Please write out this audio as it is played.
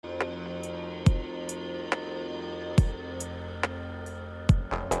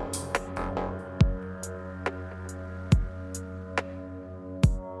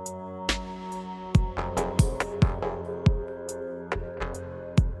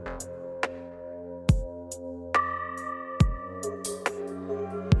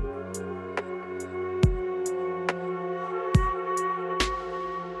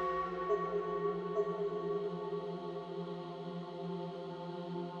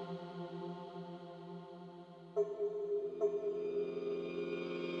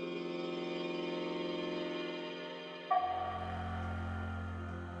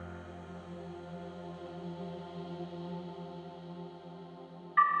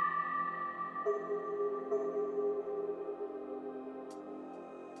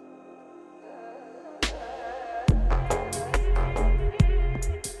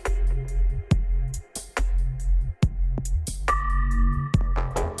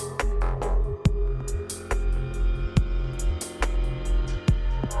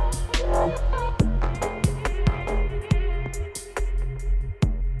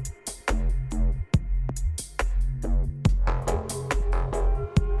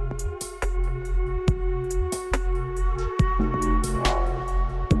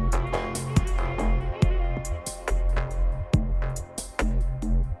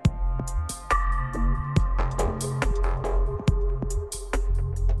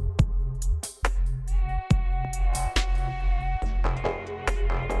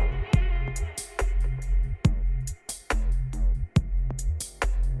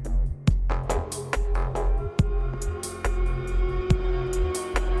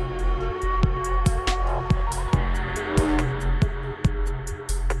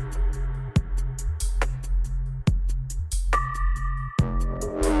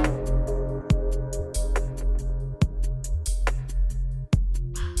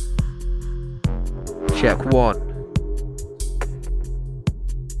Check one.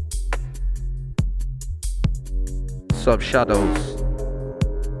 Sub Shadows.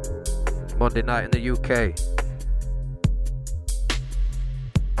 Monday night in the UK.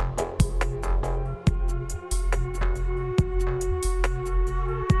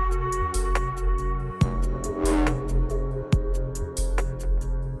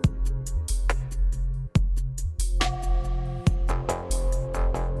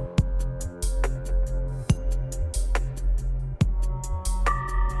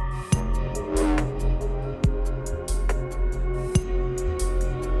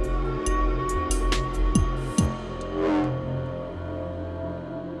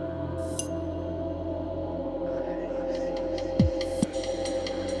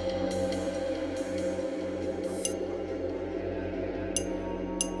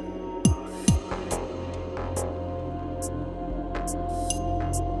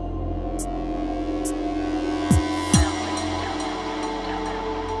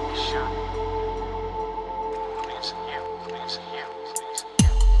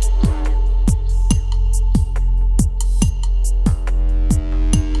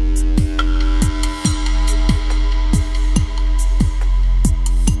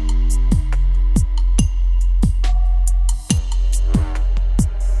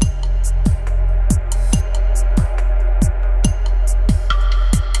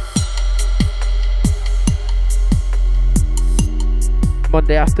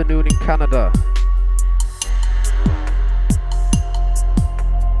 Monday afternoon in Canada.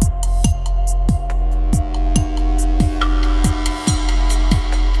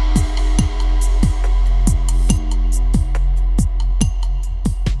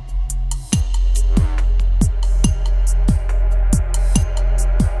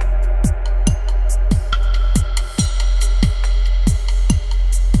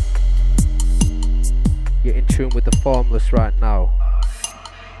 You're in tune with the Formless right now.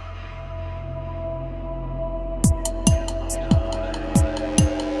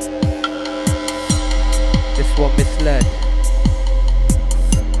 This one misled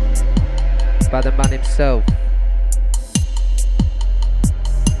by the man himself.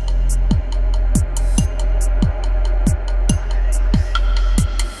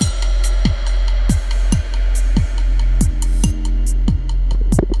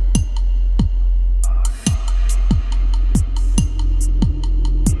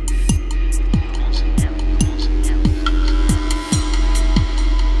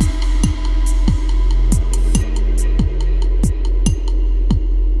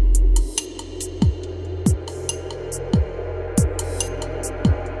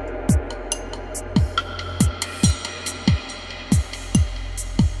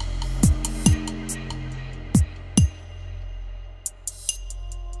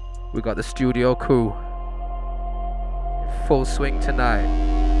 We got the studio crew in full swing tonight.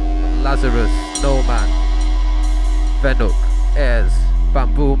 Lazarus, Snowman, Venuk, Ayers,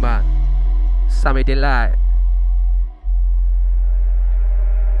 Bamboo Man, Sammy Delight,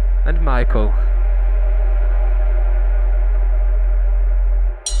 and Michael.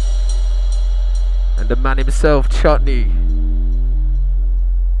 And the man himself, Chutney.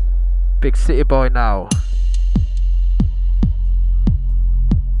 Big city boy now.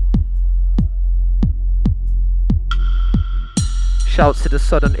 Shouts to the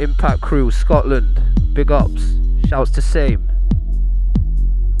Sudden Impact crew, Scotland, big ups. Shouts to Same.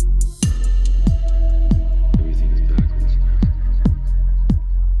 Everything's backwards now.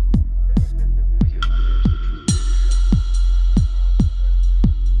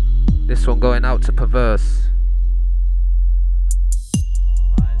 one going out to Perverse.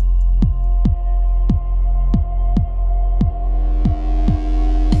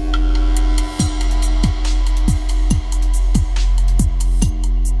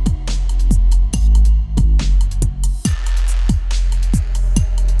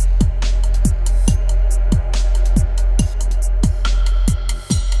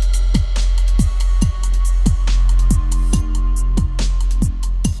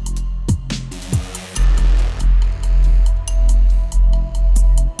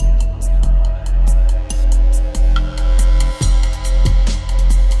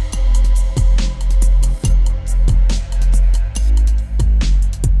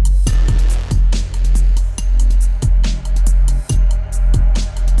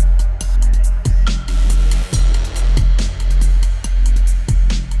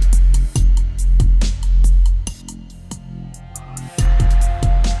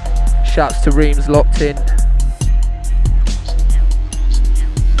 Shouts to Reams locked in.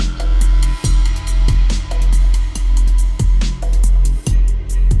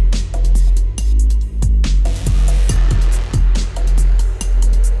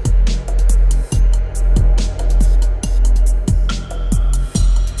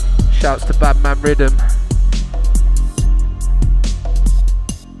 Shouts to Badman Rhythm.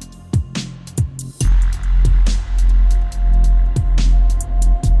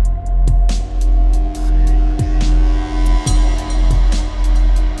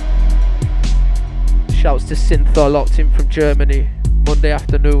 Shouts to Synthor locked in from Germany, Monday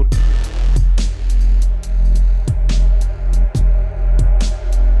afternoon.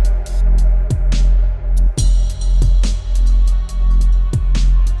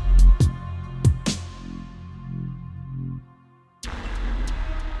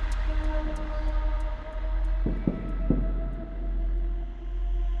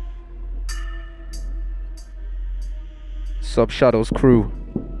 Subshadows crew.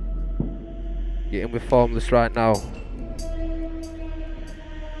 Getting with Formless right now.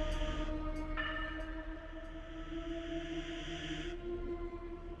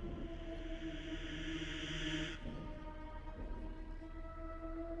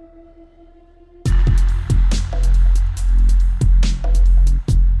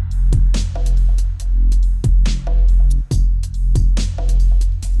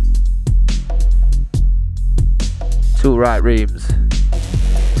 Two right Reams.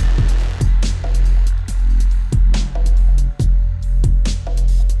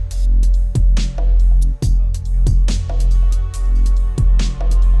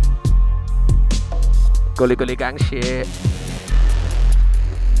 Gully Gully gang shit.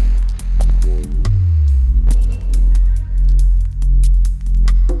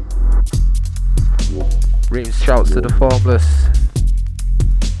 Reams shouts to the Formless.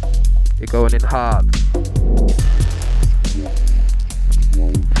 You're going in hard.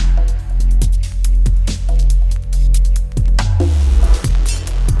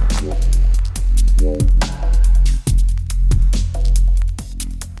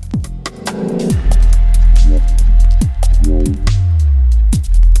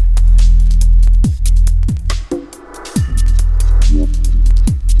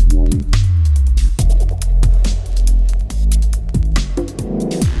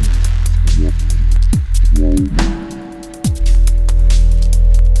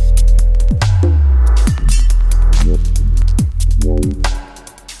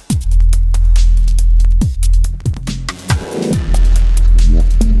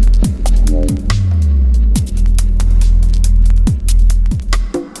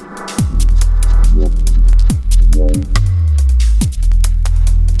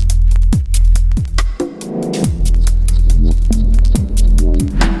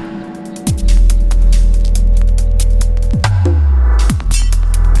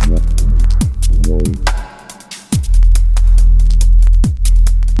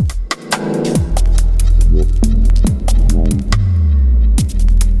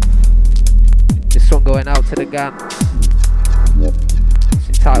 It's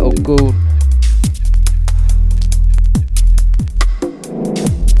entitled Goon.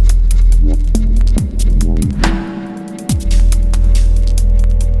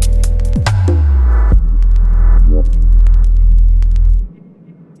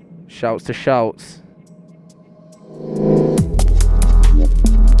 Shouts to Shouts.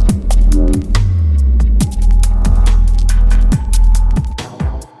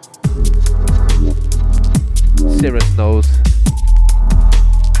 Cirrus knows.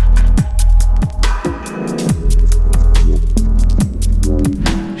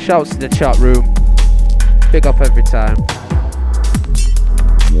 Shouts to the chat room. Big up every time.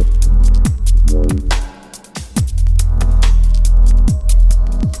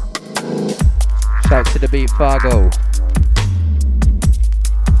 Shouts to the beat Fargo.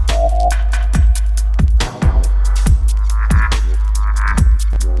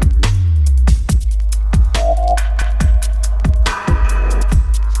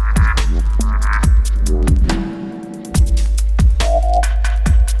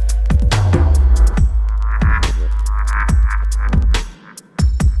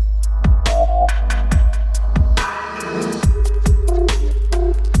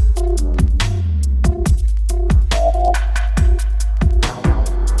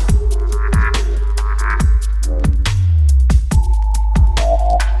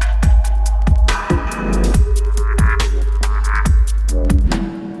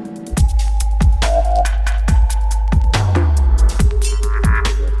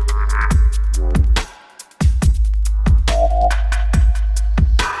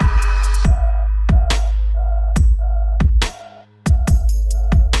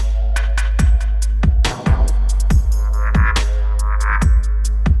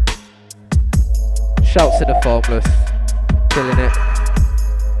 Shouts to the Formless, killing it.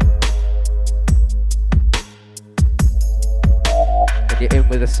 And you're in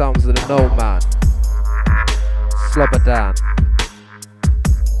with the sounds of the No Man, Slobber Dan.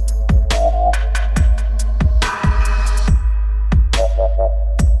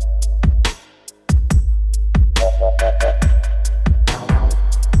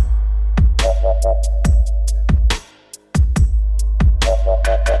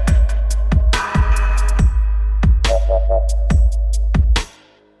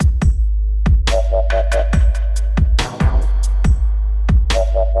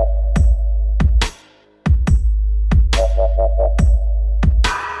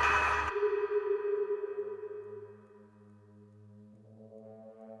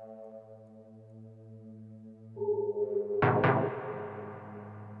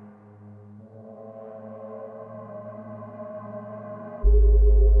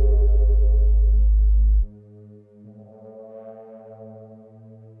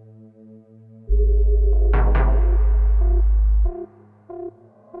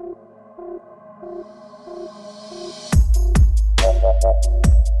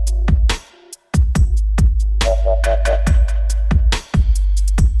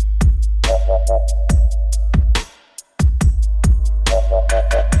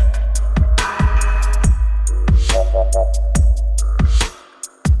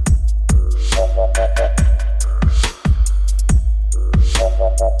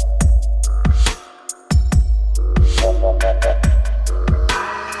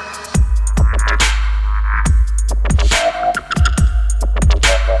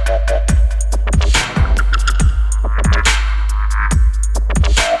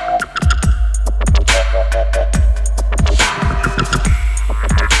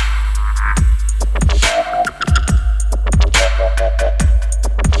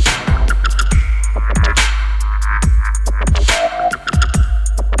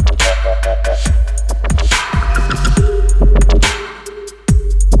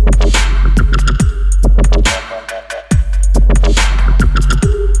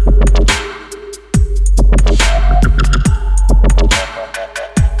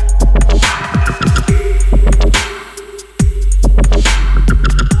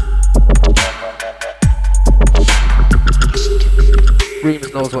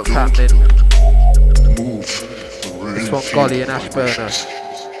 Reams knows what's happening. This one, Golly and Ashburner.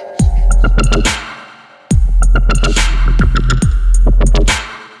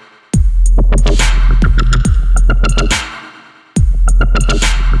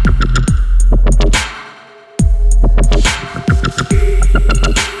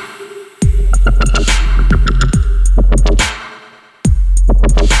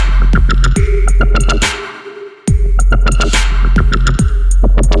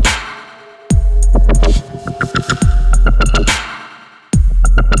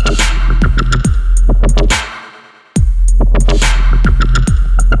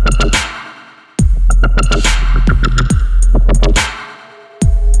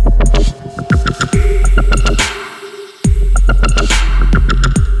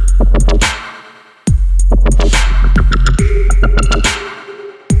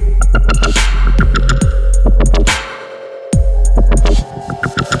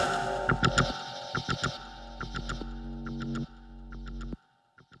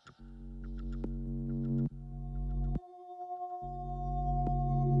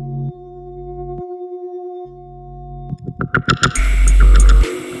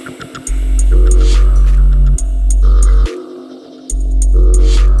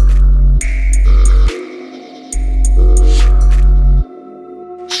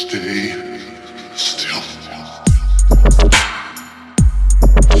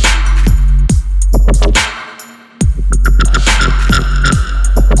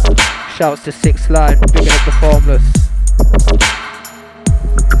 Shouts to Six Line, bigging up the Formless.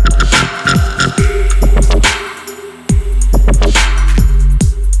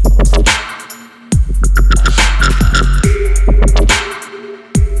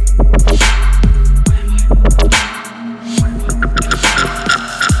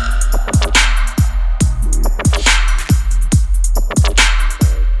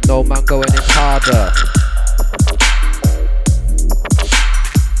 No man going in harder.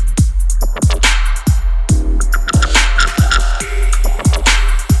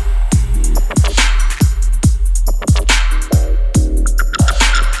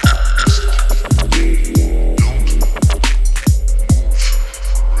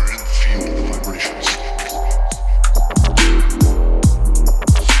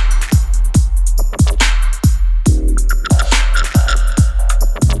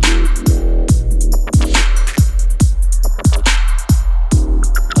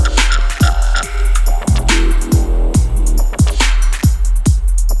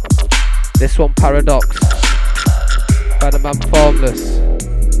 This one, Paradox, by the man Formless.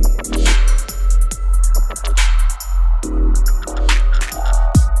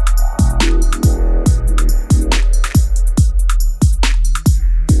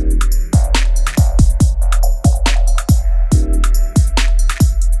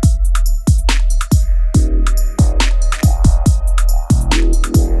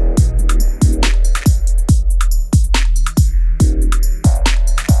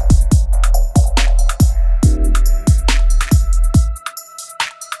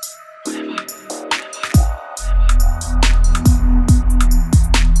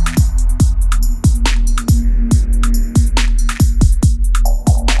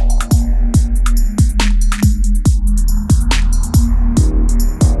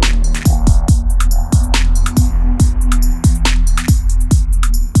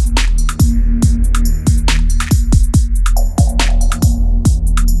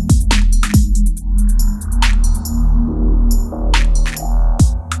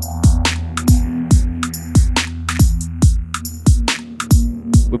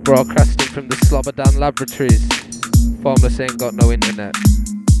 Broadcasting from the Slobodan Laboratories. Formless ain't got no internet.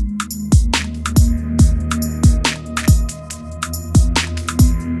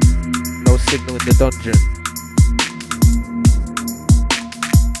 No signal in the dungeon.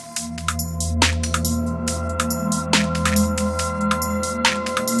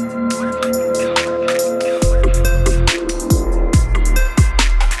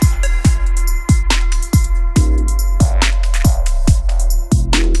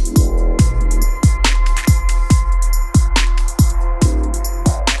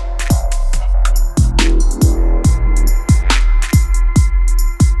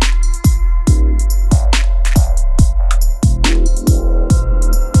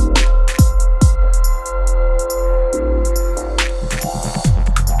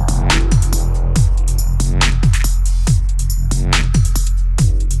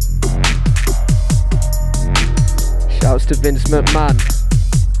 To Vince McMahon.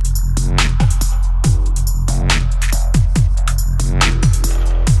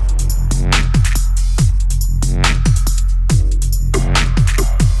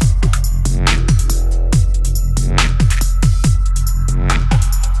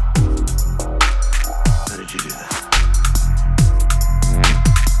 How did you do that?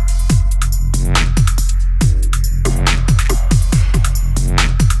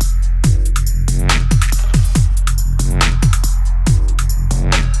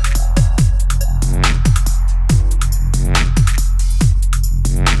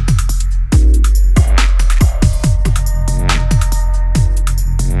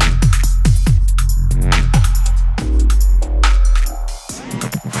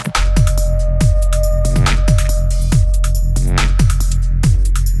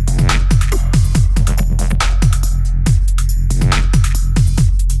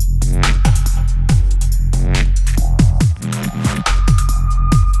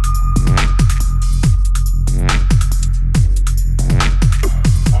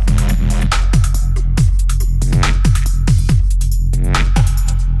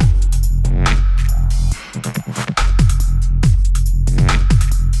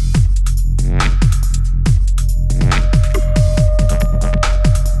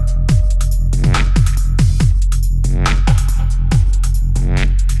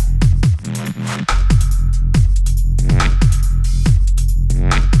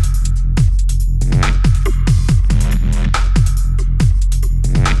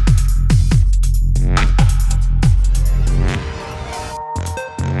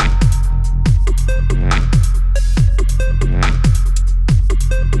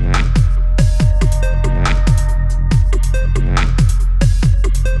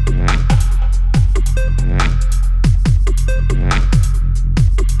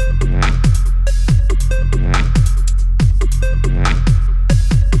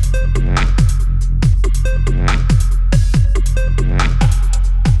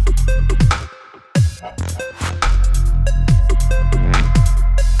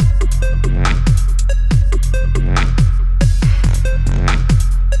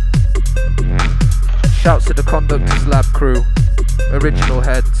 Conductors Lab crew, original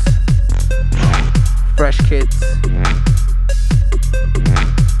heads, fresh kids.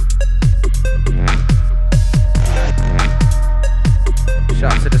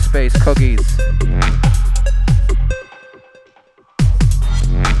 Shout to the Space Coggies.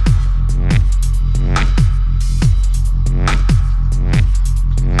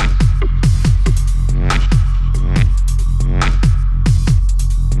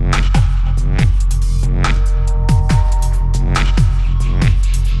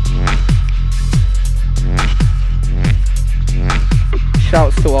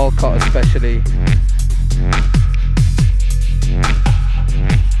 Shouts to Alcott especially.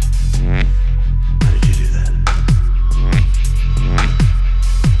 How did you do that?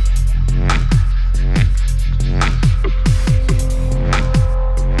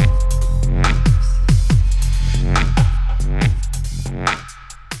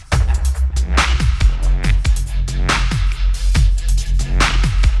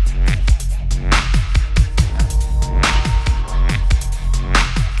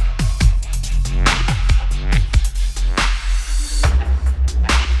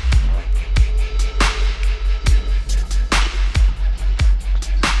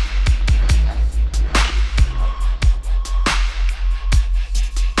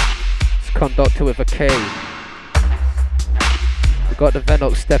 Conductor with a K. We got the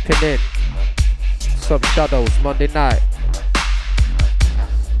Venox stepping in. Some Shadows, Monday night.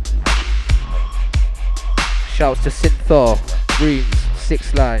 Shouts to Synthor, Reams,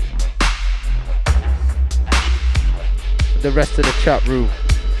 6 Line. And the rest of the chat room.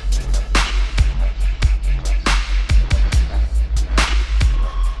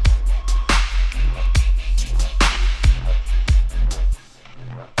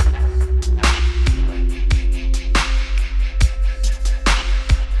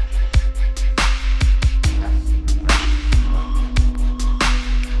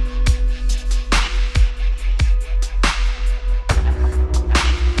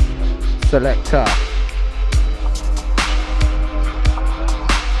 Selector.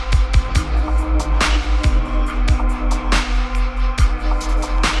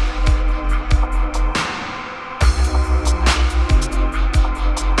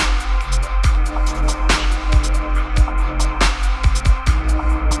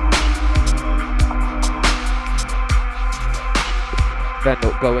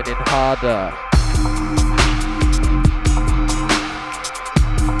 Venuk going in harder.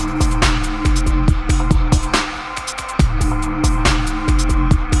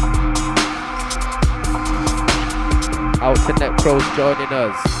 Out to Necros joining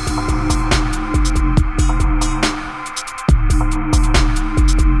us.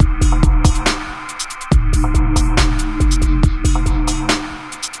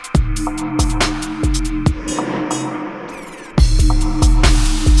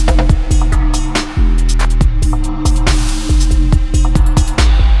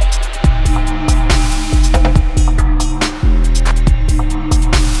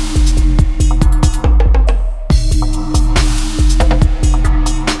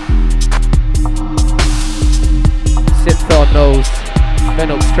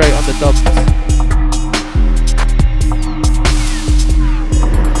 Straight on the dubs.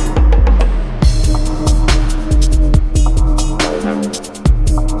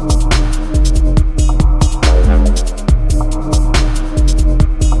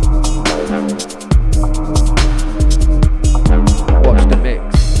 Watch the mix.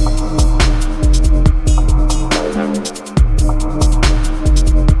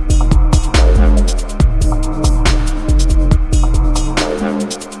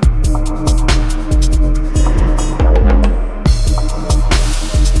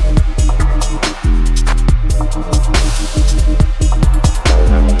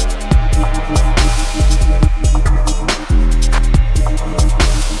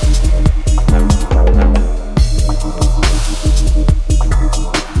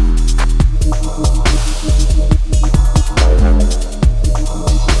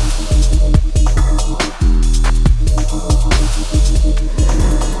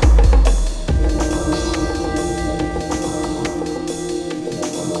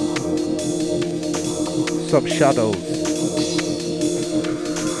 Some Shadows.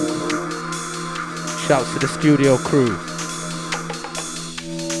 Shouts to the studio crew.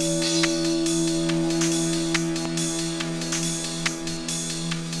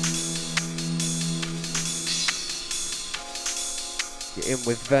 You're in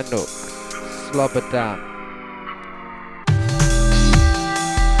with Venuk, Slobberdan.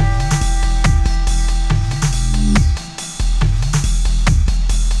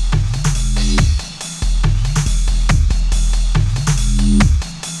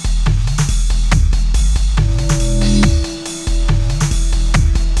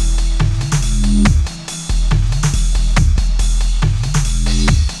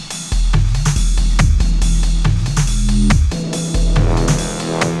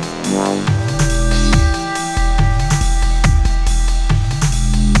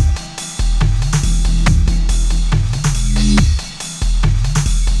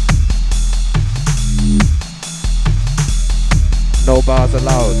 bars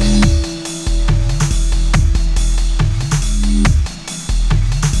allowed.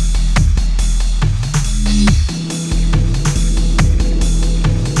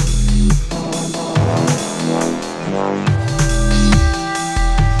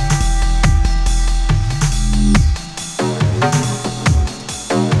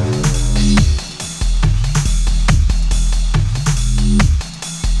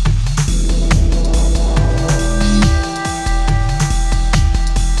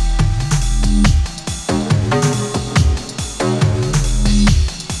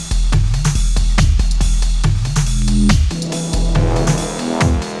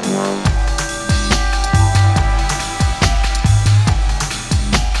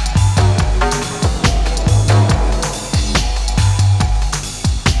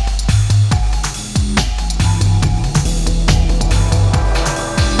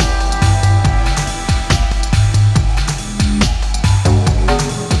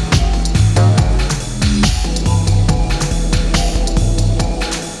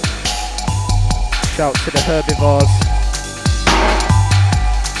 Shout to the herbivores.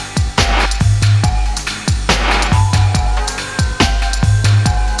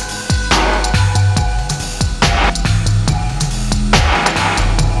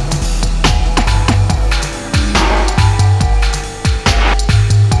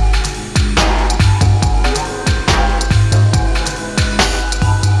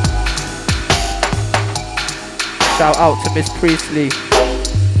 Shout out to Miss Priestley.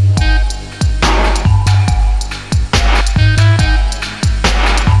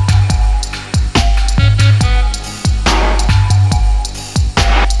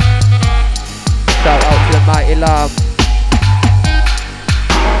 Shout out to the Mighty Lamb.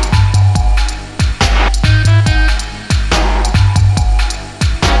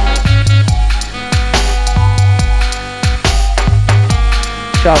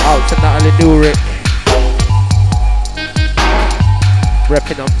 Shout out to Natalie Durick.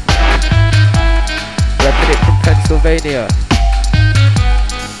 Repping it from Pennsylvania.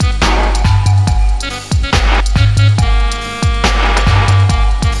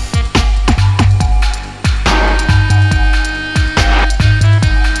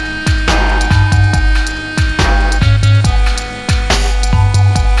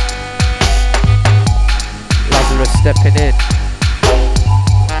 Lazarus stepping in.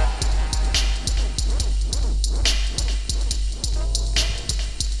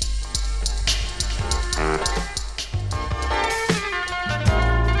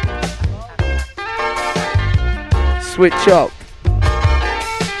 Switch up.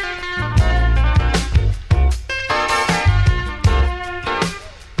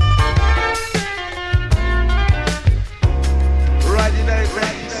 Right, you know,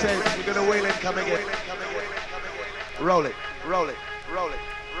 we're gonna wheel it coming in. Roll it, roll it, roll it,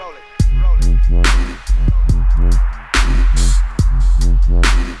 roll it, roll it.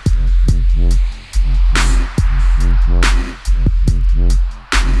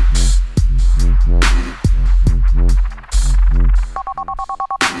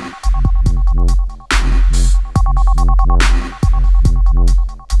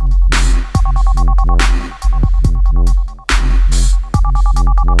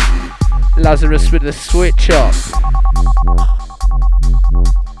 Lazarus with the switch up.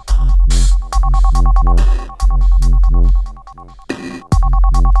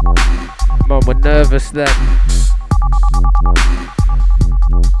 Mum, we're nervous then.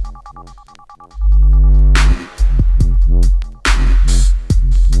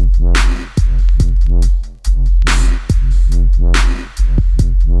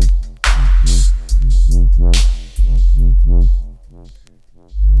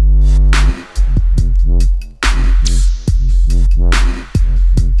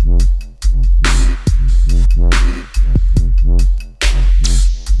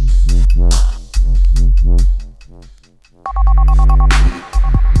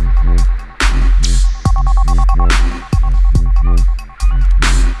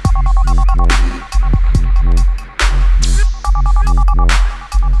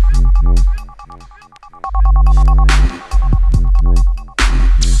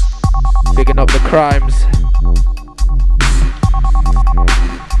 Bigging up the crimes.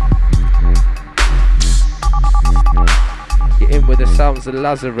 Get in with the sounds of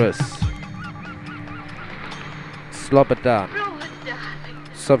Lazarus. Slobodan.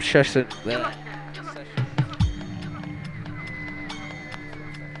 Subsession there.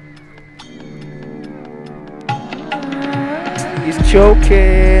 He's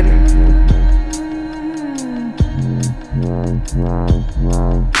choking.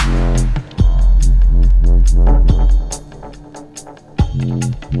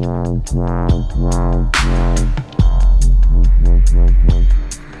 Out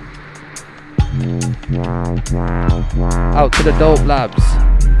to the Dope Labs.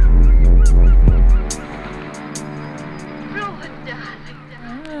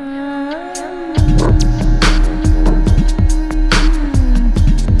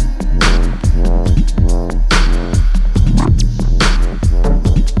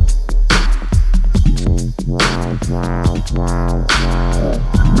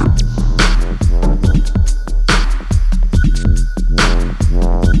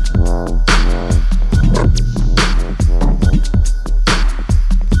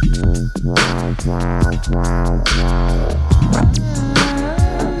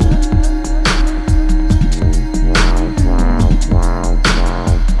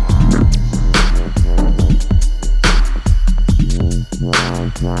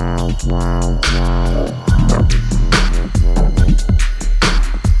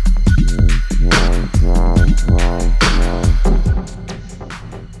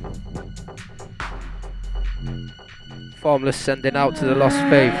 Formless sending out to the Lost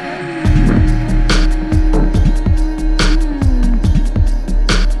Faith.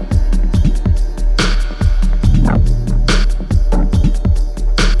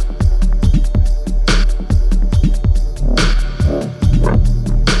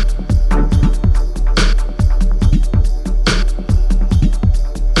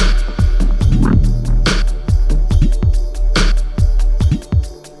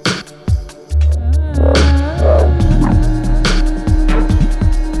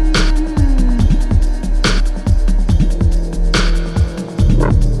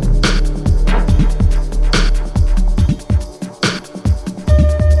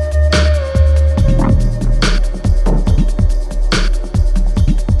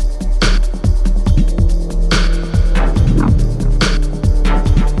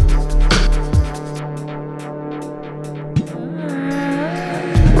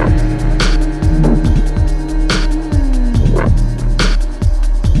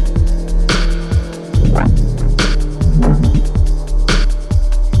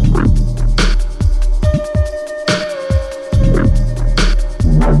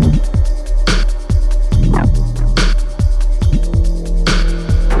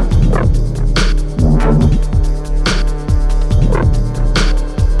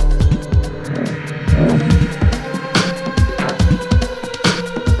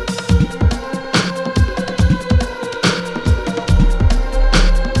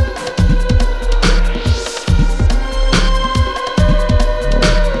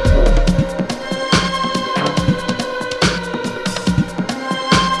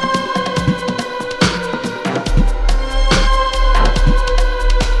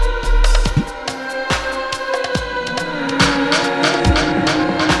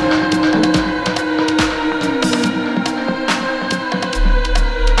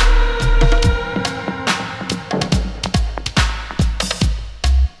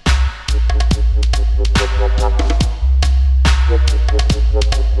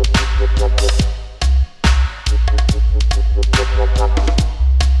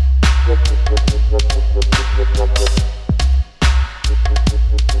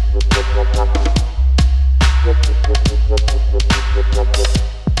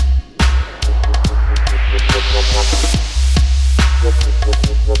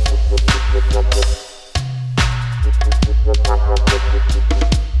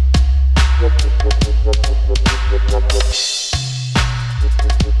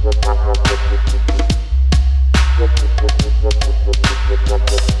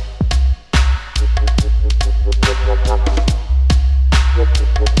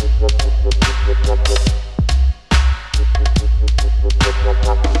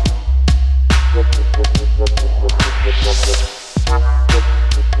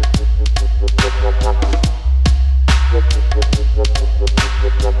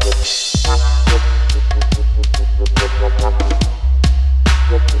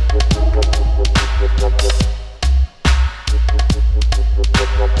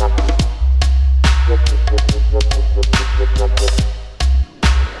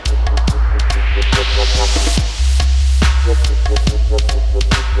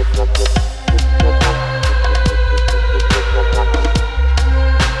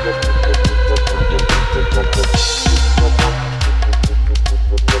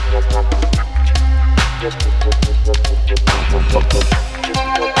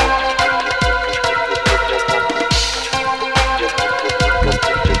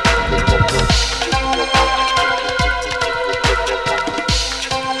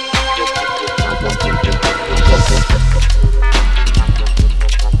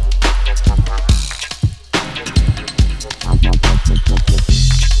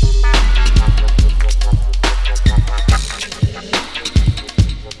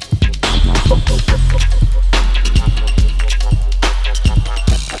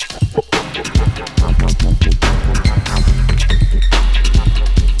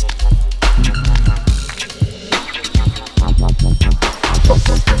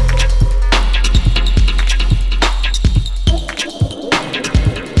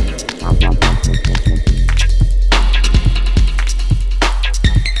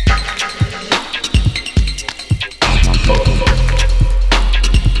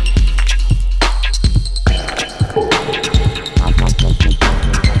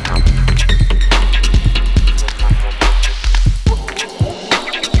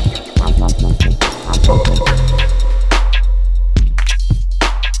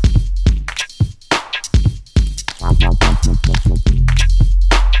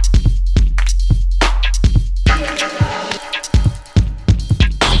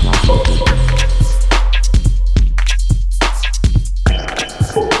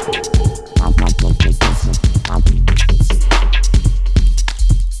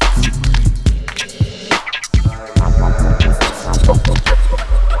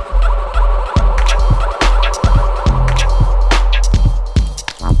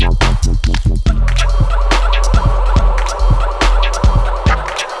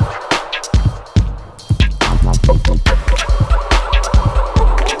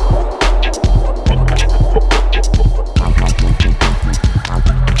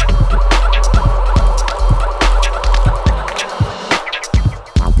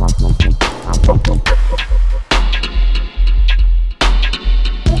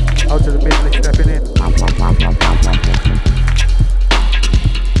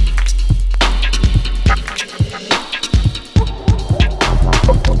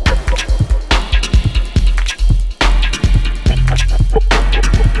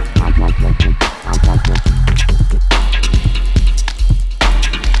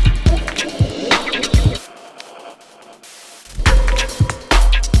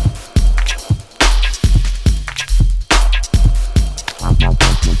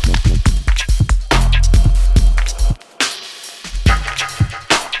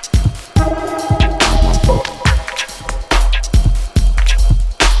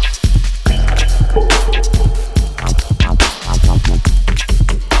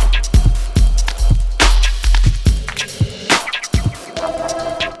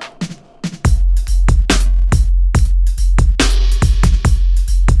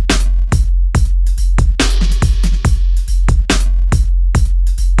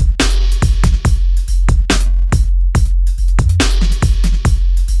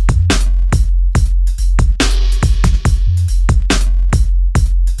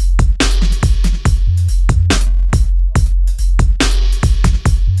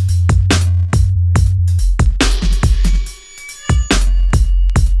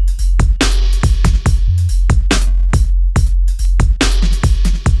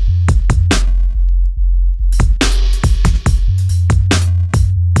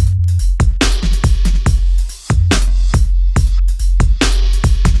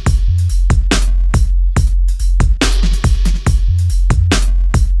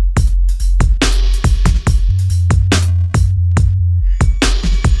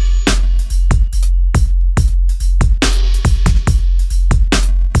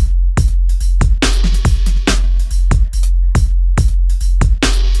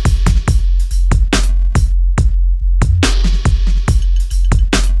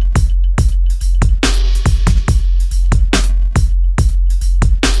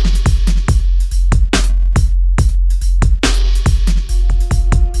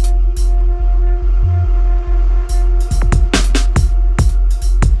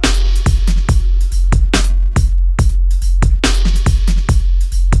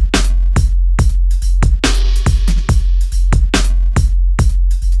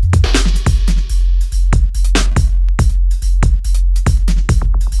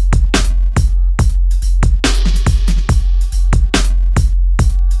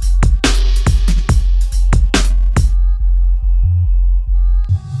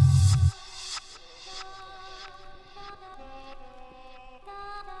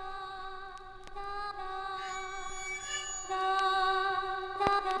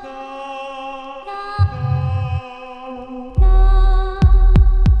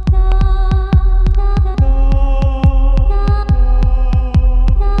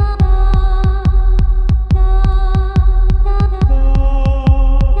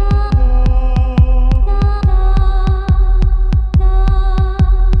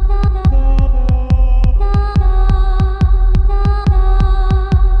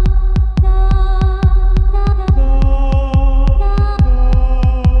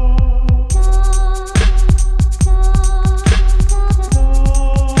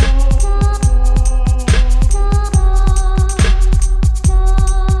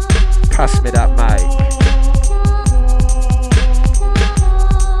 Pass me that mic.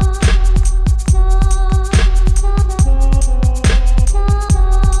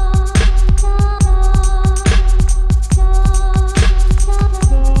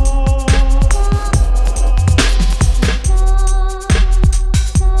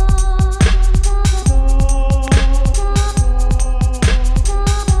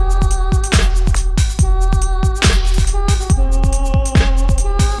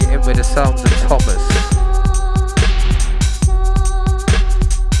 Sounds of Thomas.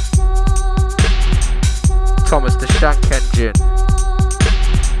 Thomas the Shank Engine.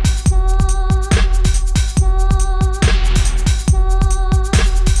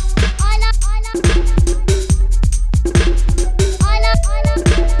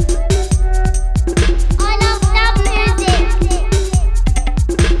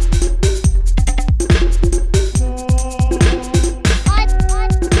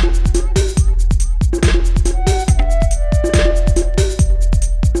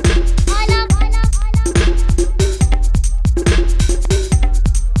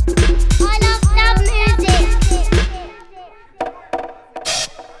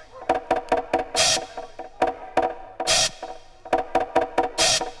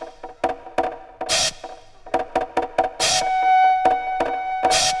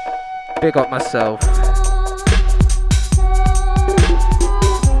 Big up myself.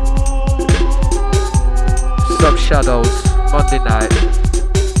 Sub Shadows, Monday night.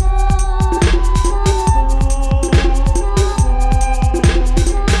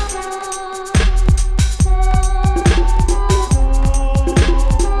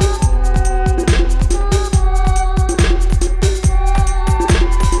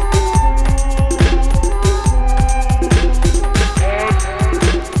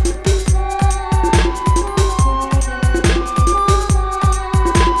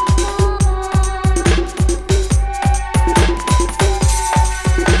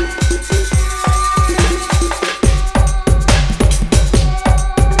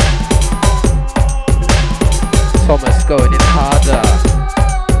 Going in harder.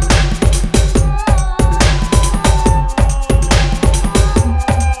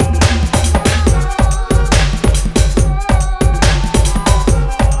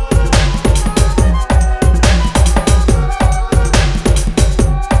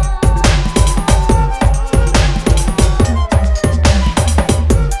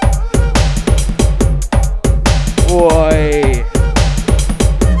 Boy.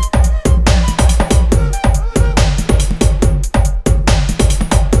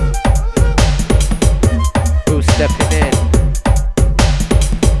 Stepping in.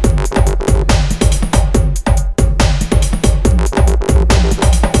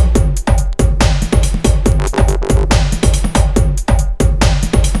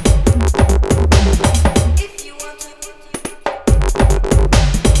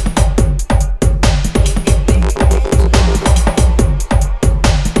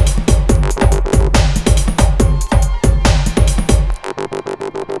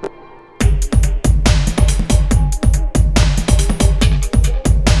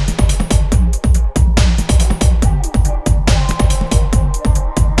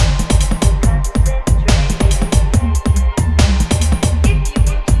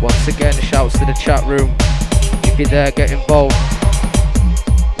 To the chat room. If you're there, get involved.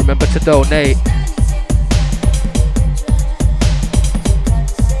 Remember to donate.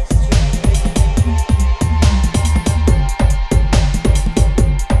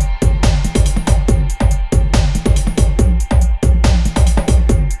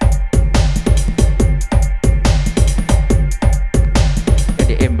 And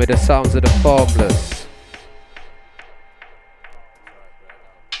you're in with the sounds of the Formless.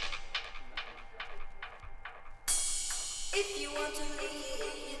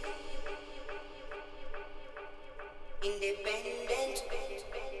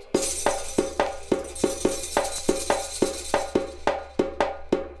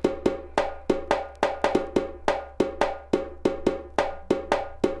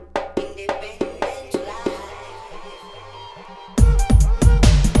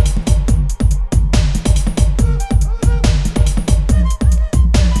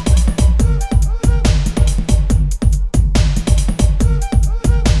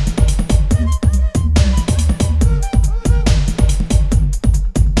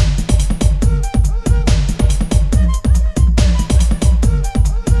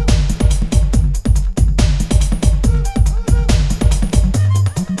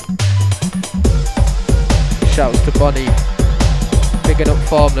 Shouts to Bonnie, bigging up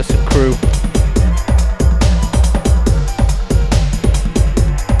Formless and crew.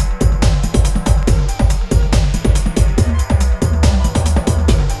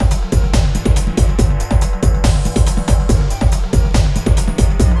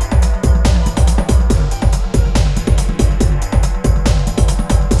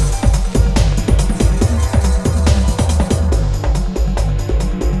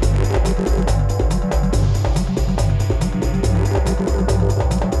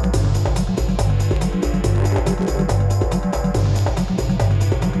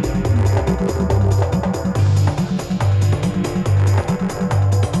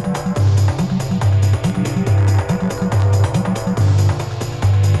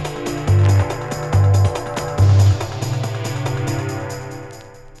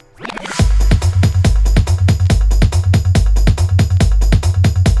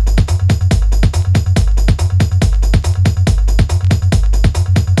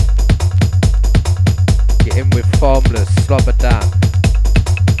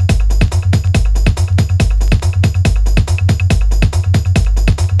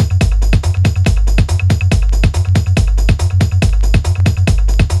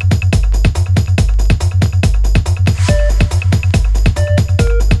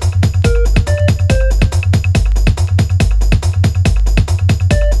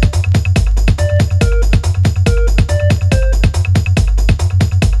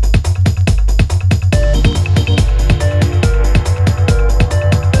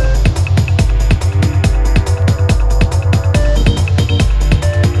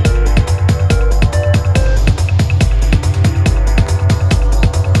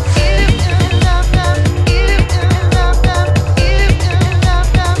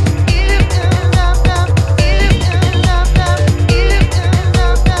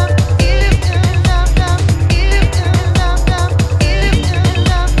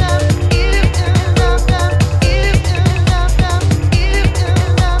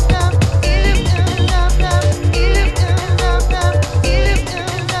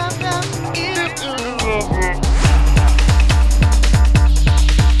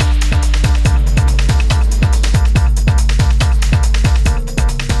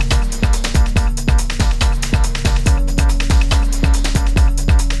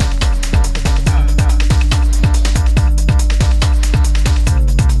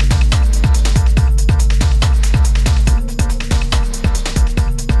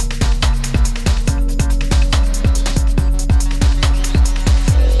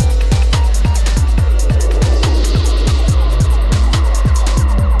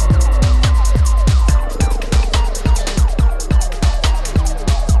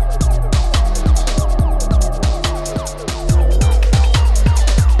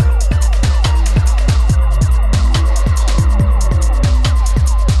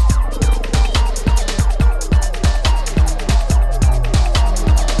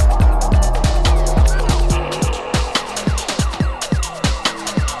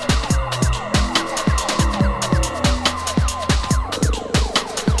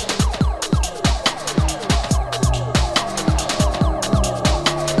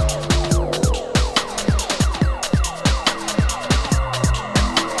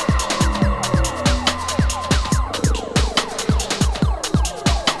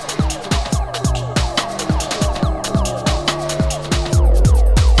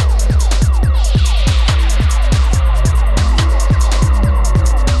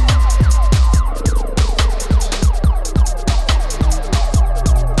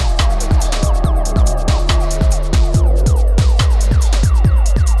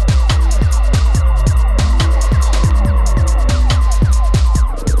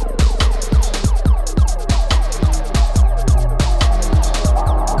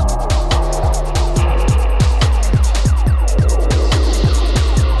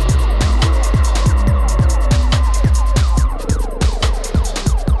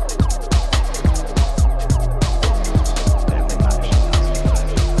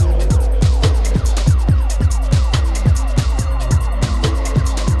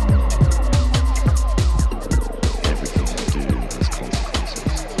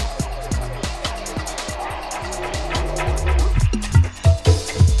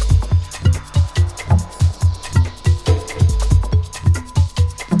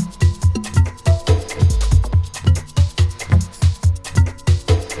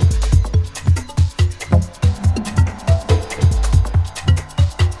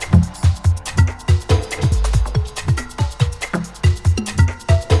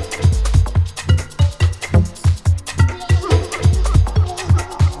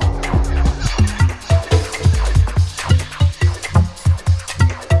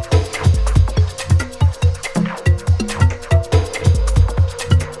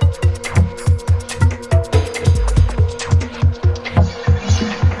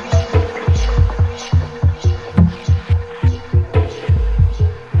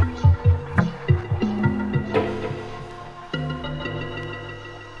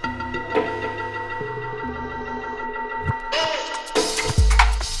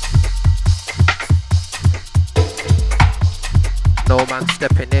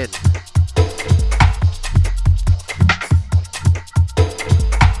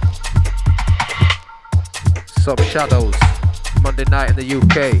 Sub Shadows, Monday night in the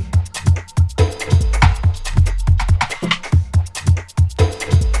UK.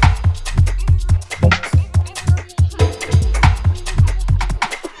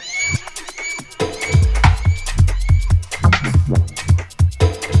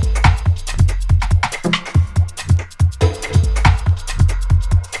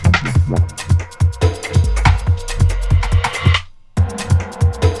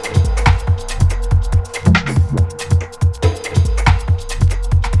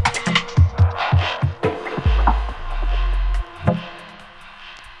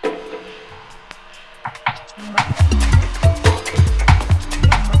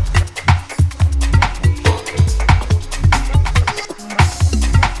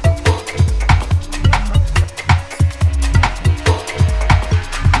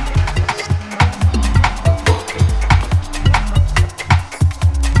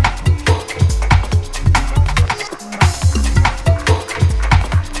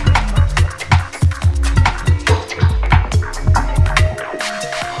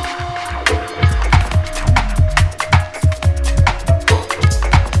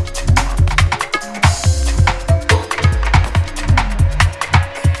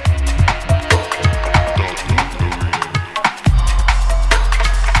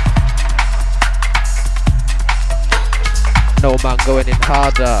 No man going in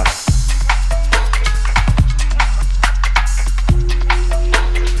harder.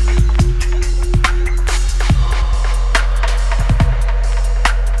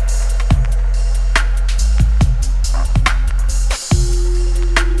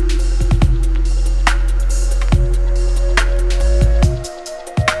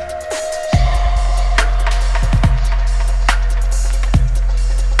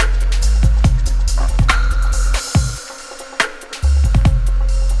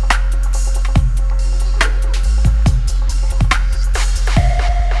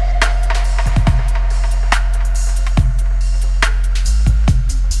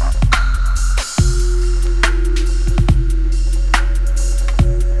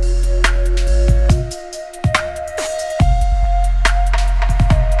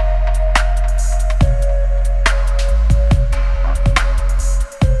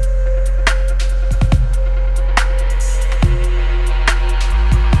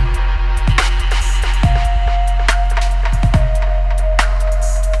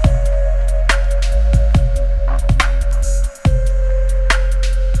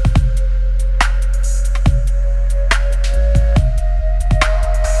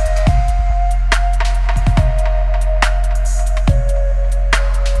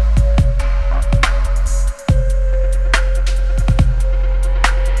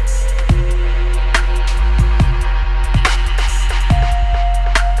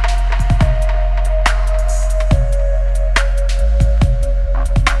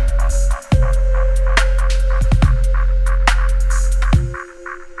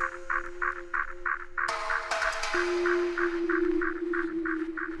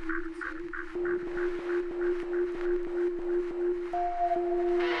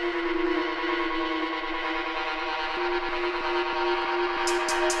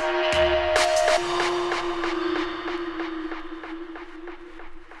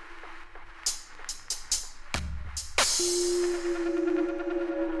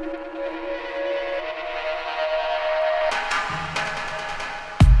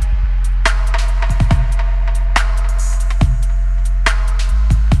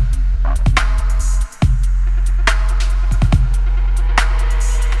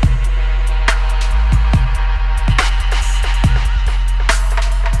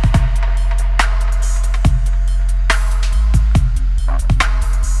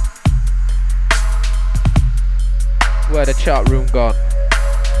 Where the chat room gone?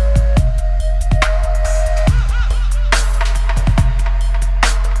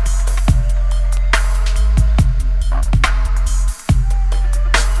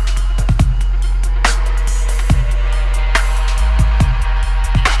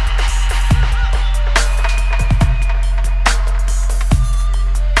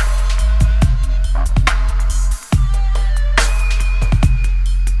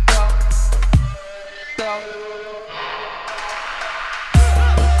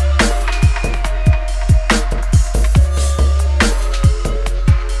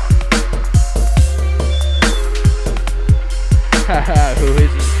 Who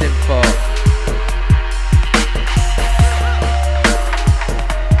isn't simple?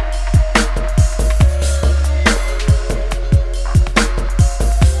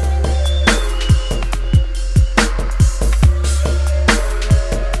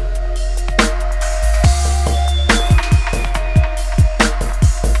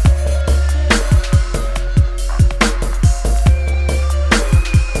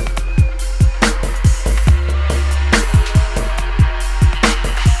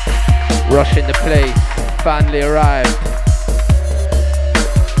 Rushing the place, finally arrived.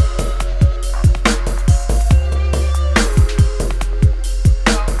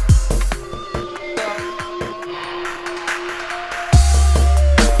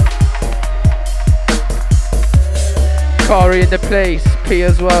 Kari in the place, P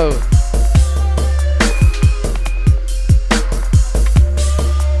as well.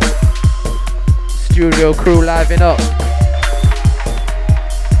 Studio crew living up.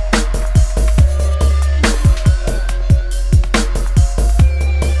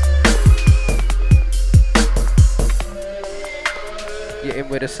 You're in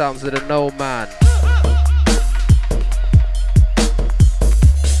with the sounds of the No Man.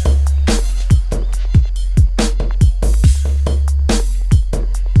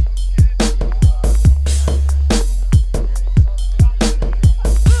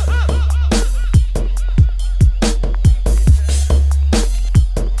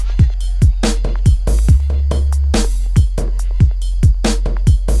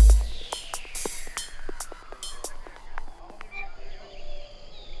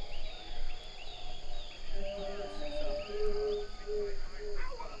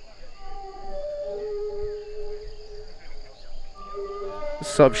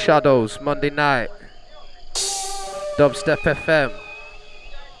 Sub Shadows, Monday night. Dubstep FM.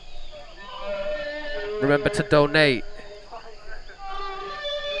 Remember to donate.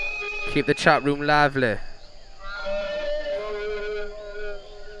 Keep the chat room lively.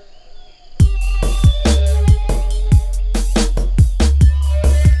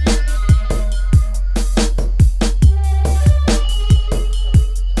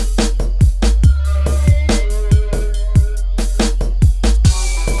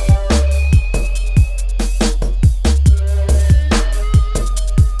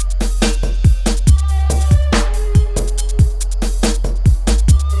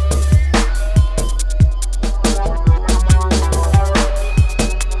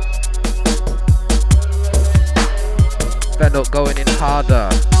 Going in harder.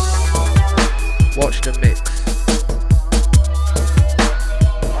 Watch the mix.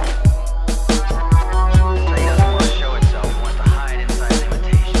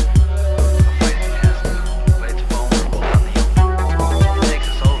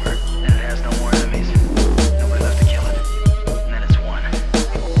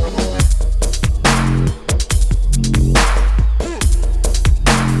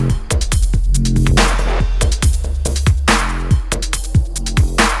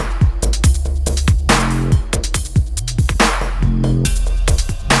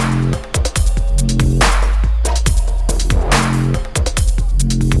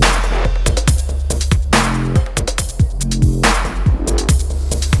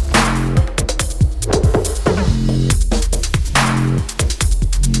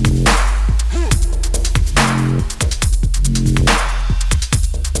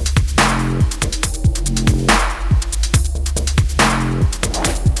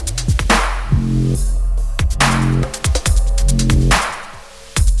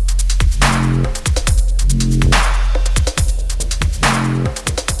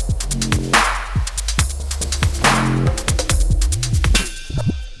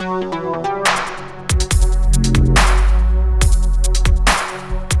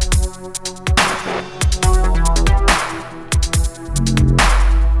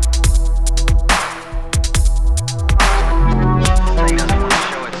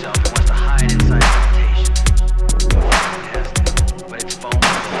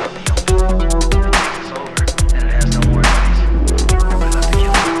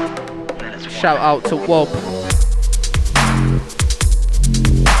 Shout out to Wob.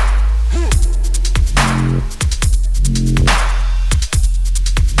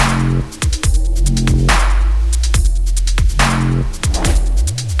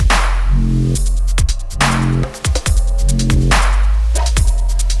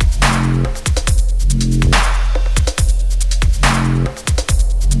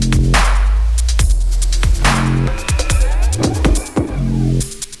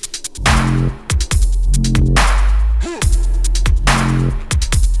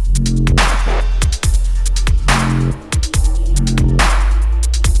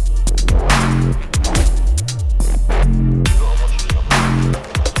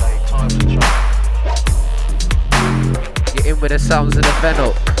 With the sounds of the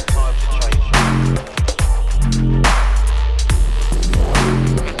Venok.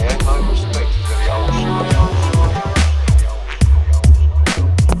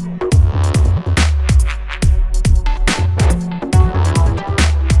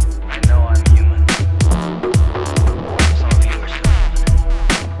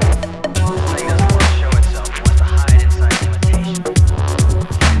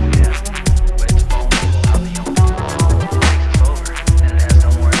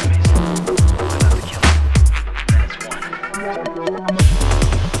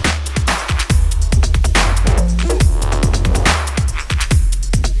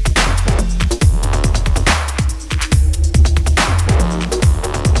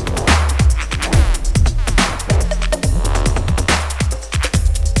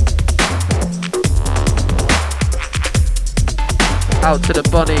 Out to the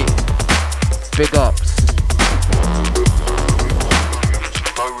bunny. Big ups.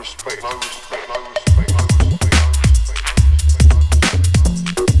 No respect, no respect, no respect.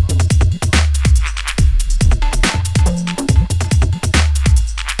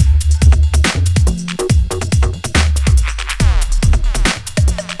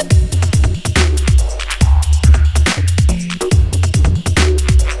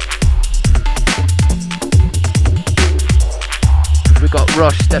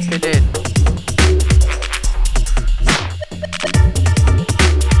 Rush stepping in.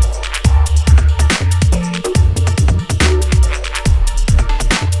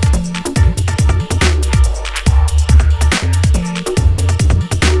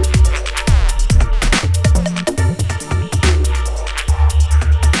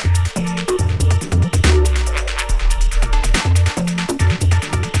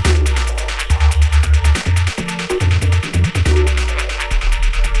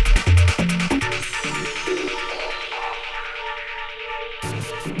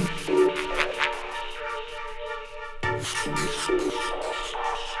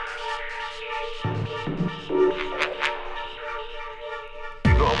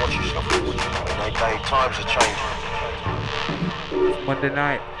 Monday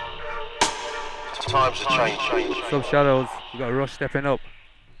night. Times have changed. Sub Shadows, you got Rush stepping up.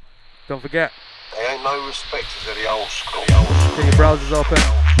 Don't forget. They ain't no respecters of the old school. Get your browsers open.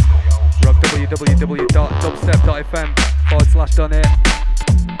 Rock www.dubstep.fm/donate.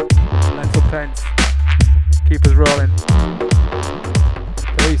 Lend some pence. Keep us rolling.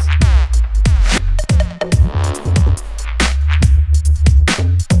 Peace.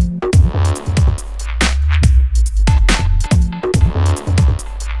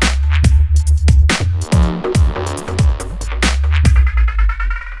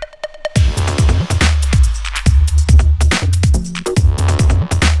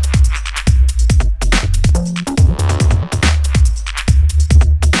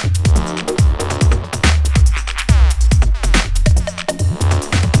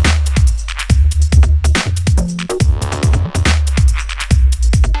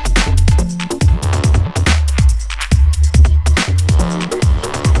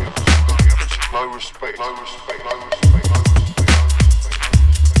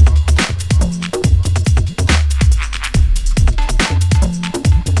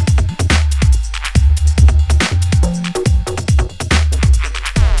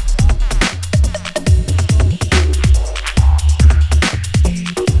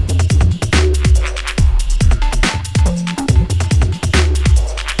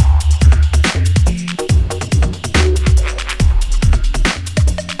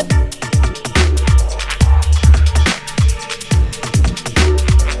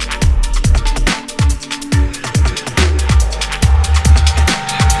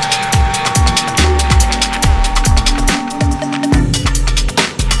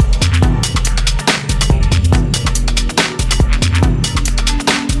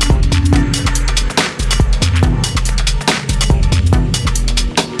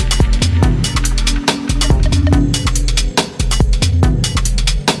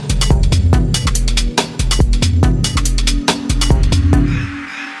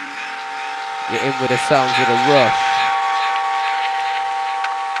 Sounds of the Rush.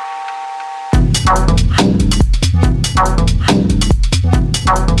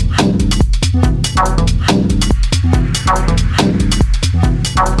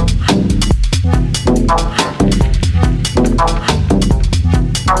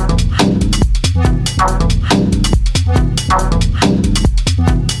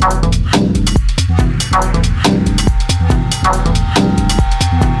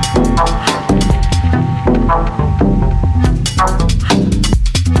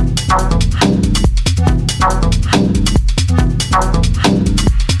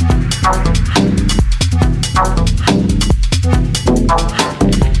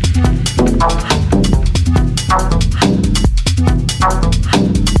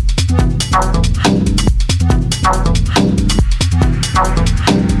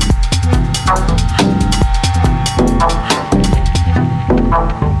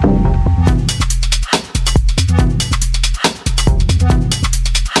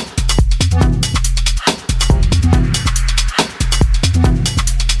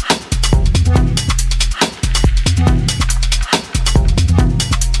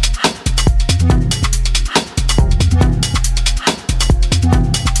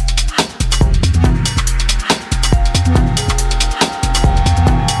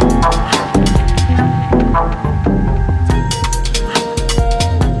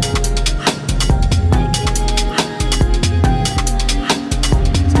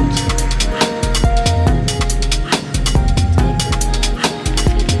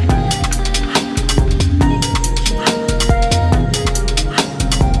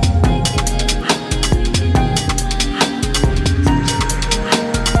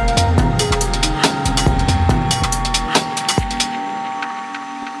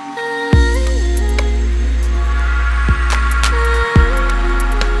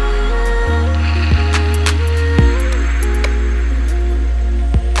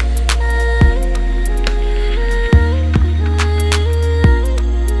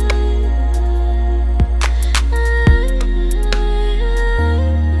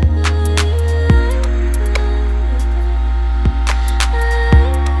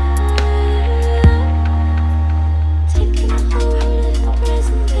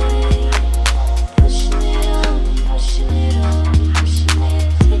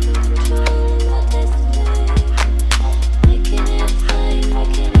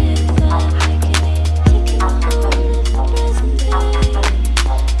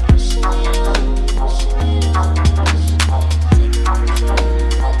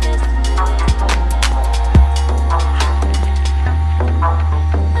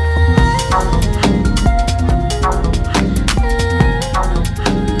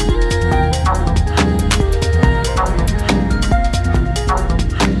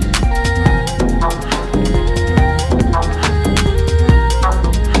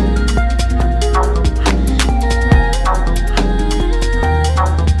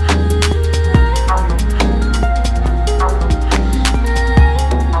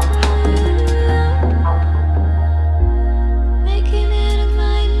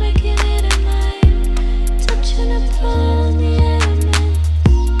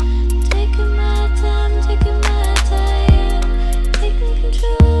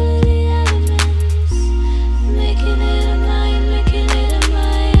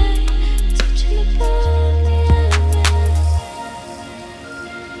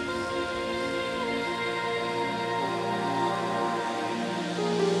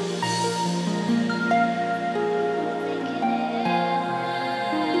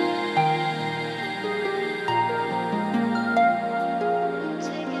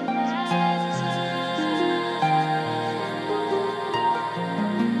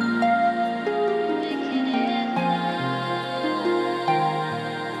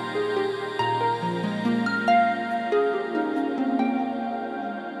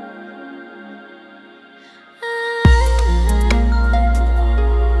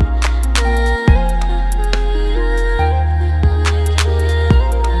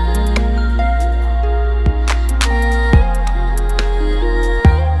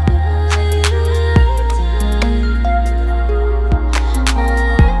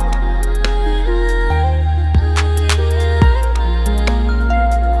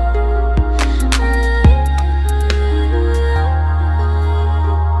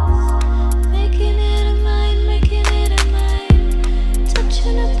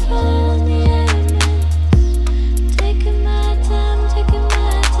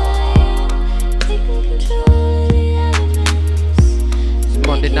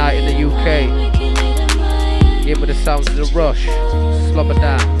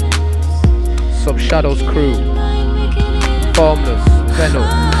 Slobodan, Sub Shadows Crew, Formless, Venom,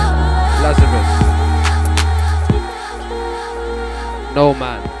 Lazarus, No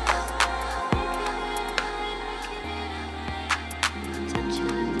Man.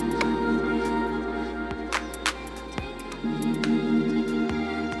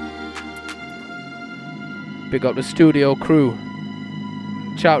 Big up the studio crew,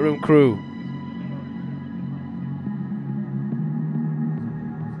 chat room crew.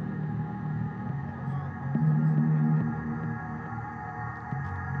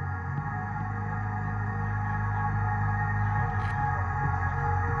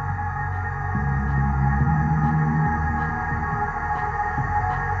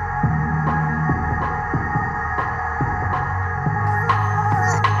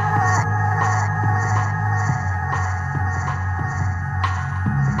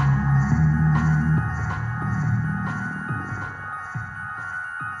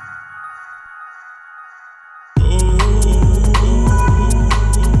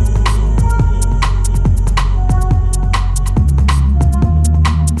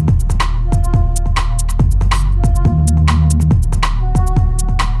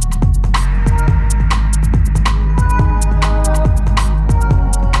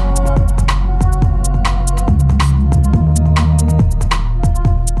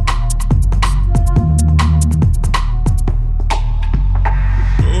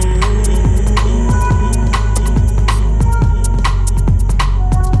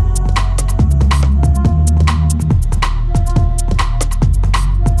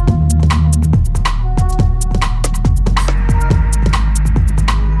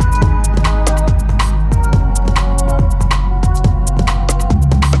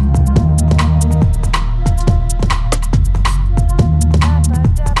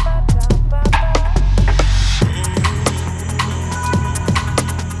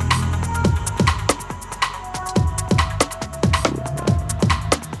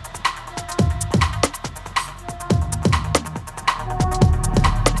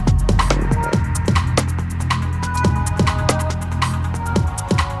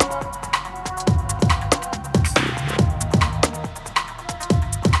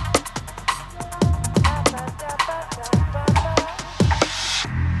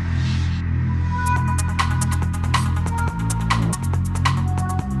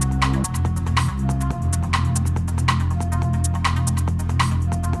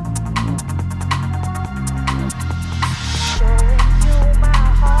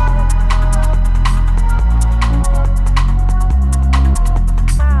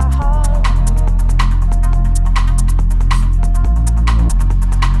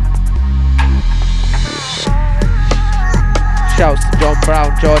 Shouts to John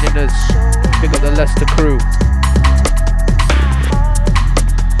Brown joining us. Big up the Leicester crew.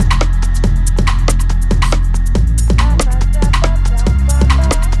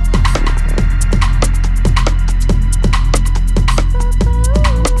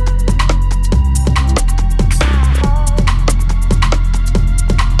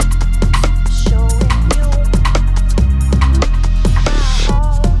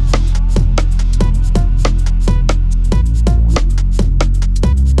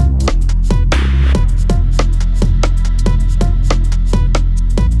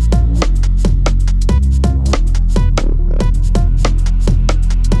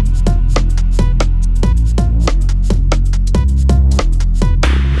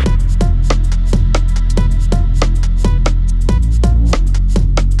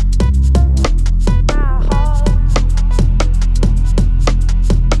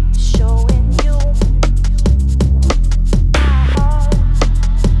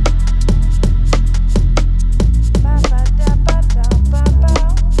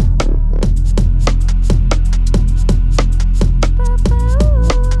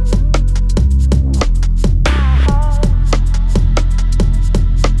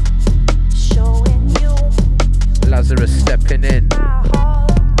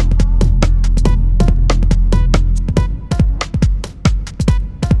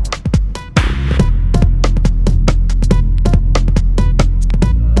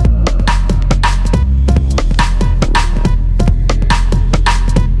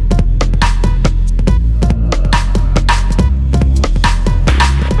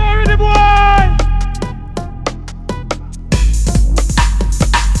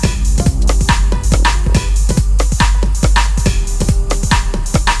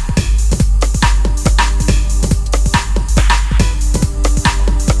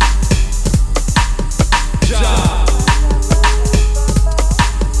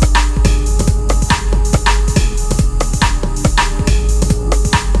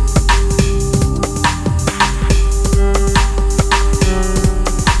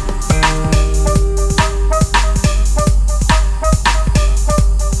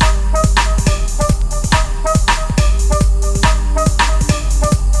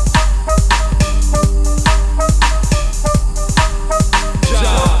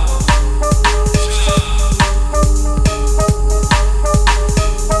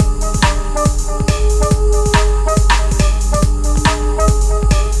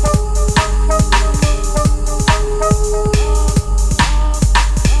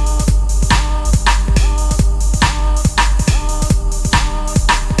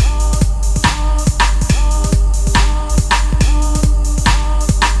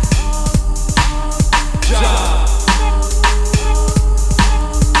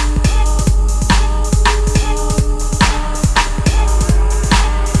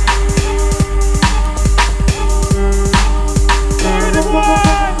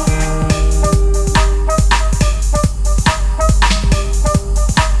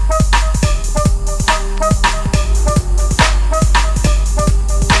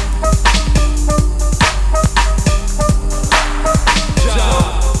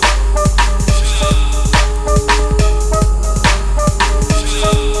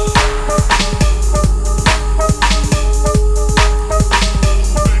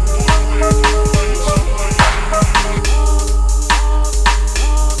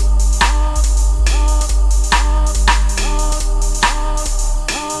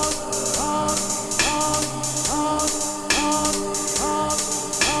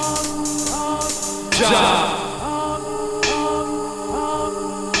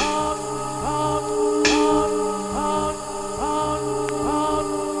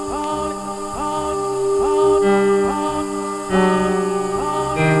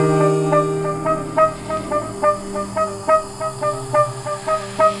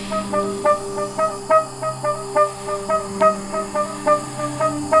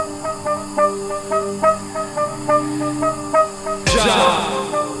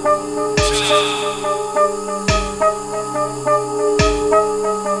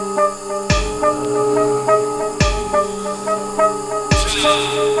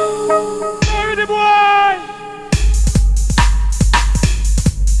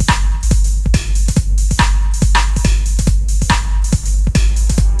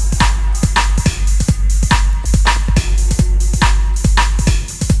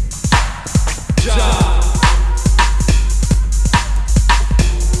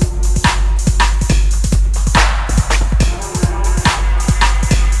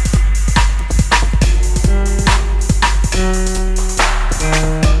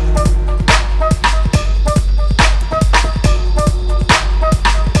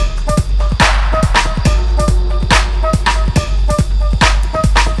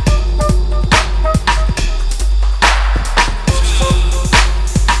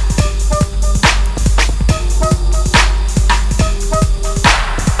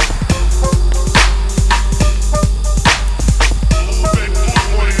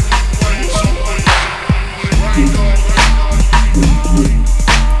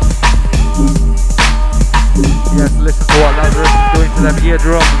 Gear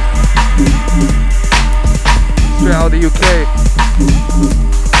drums. Straight out of the UK.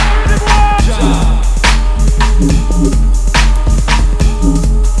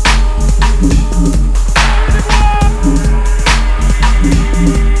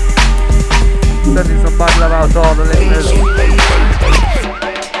 Sending some bad love out to all the listeners.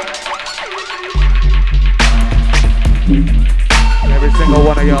 Every single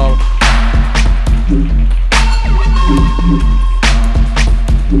one of y'all.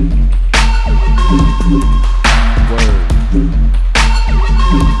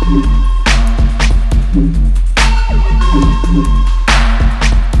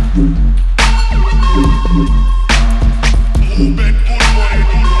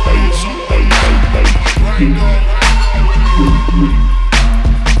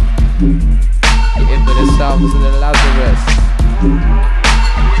 Getting with the sounds of the Lazarus.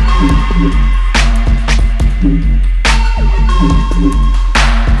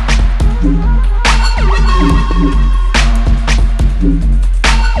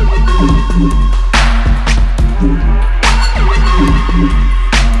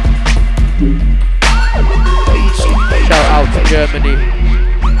 Shout out to Germany.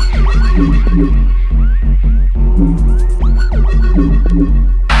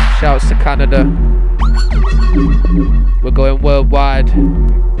 Shouts to Canada. We're going worldwide.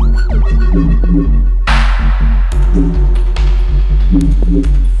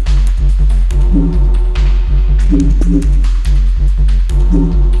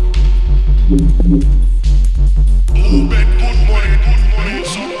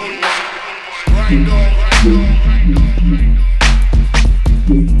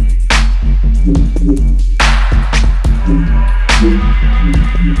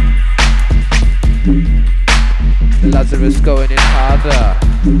 Lazarus going in harder.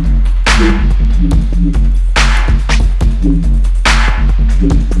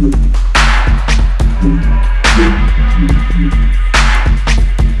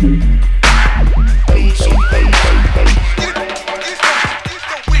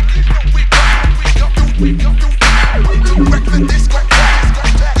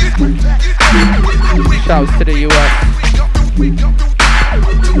 Shouts to the US.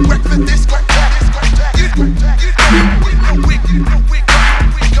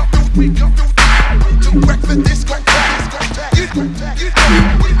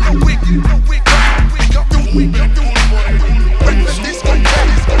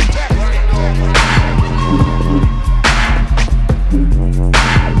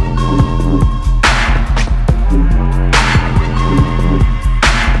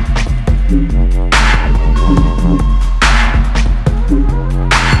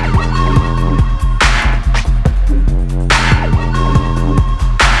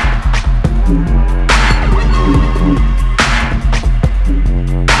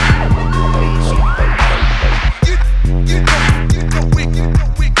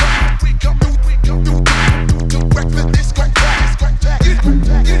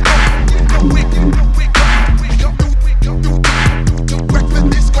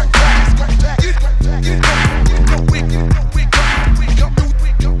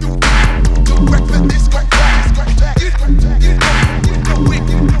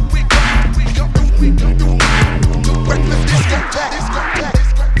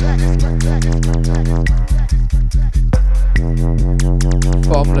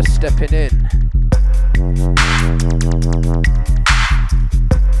 Formless stepping in.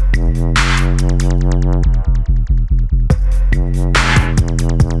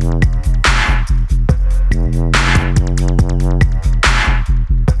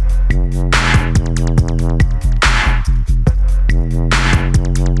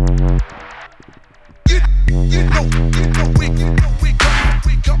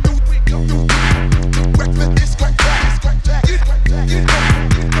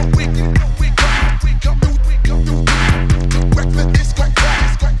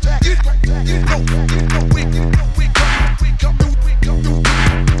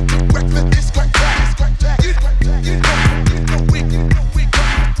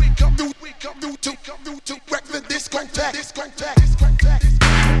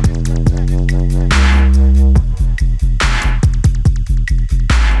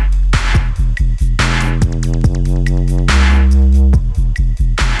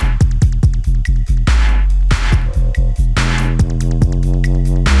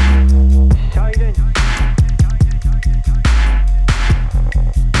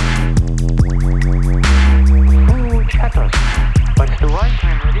 What's the right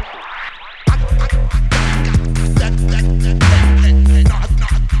time, ladies?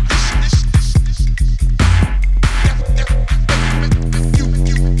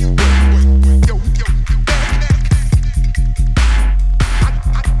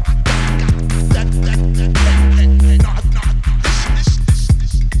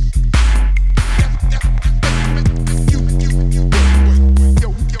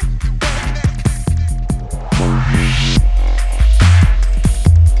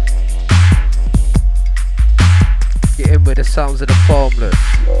 The sounds of the formless.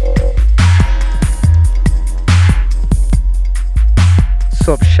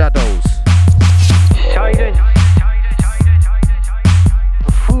 Sub shadows. Silent.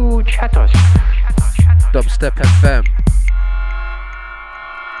 Food chatters. Dubstep FM.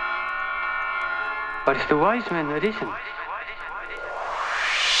 But it's the wise man that isn't.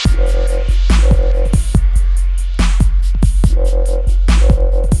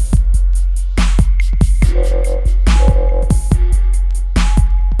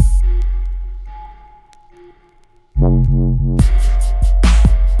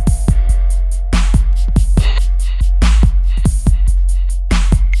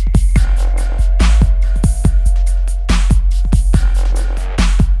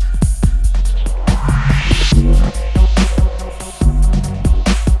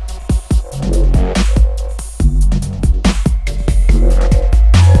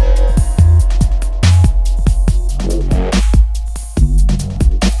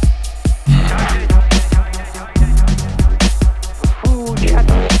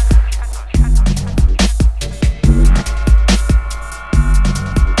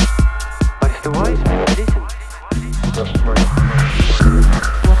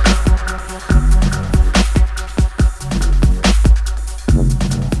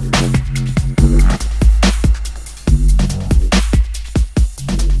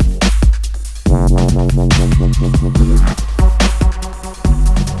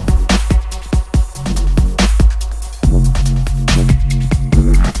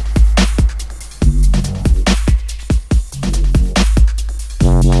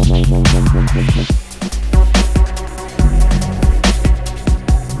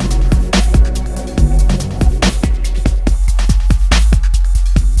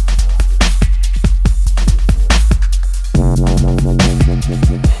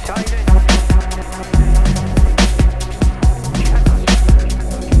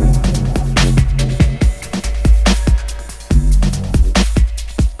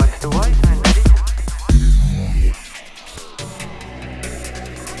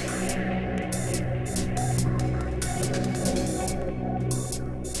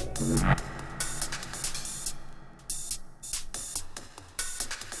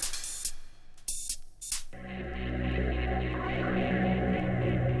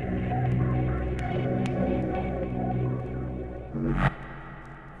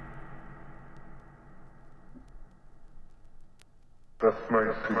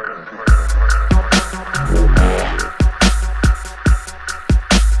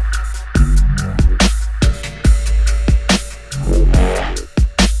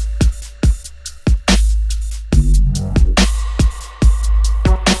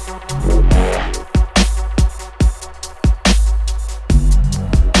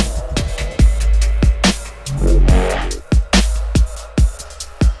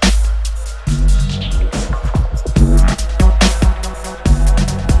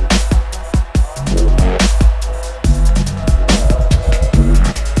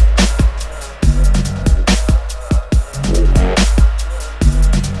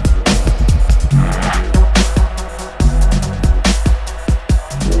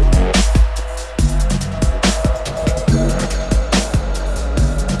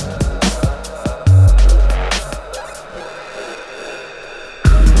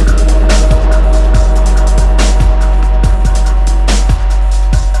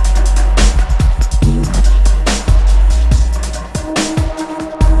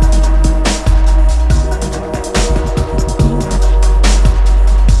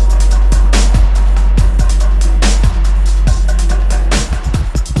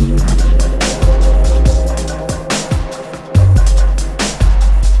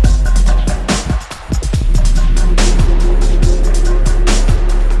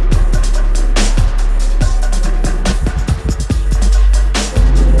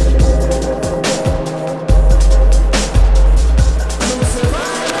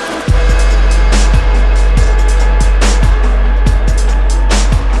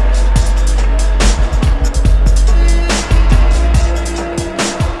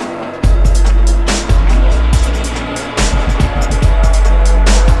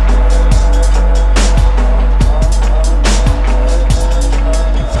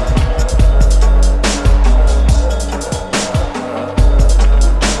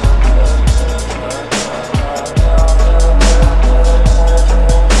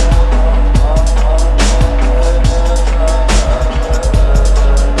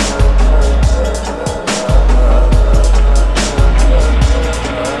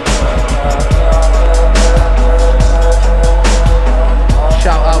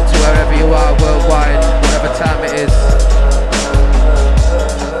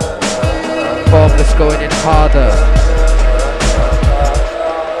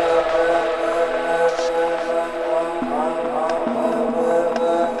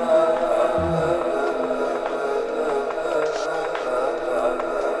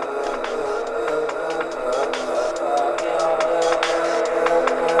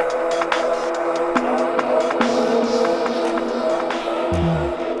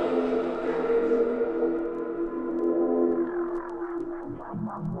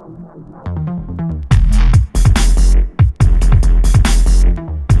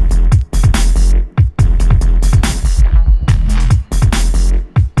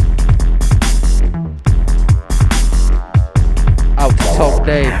 Out to Tom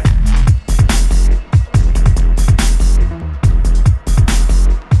Dave.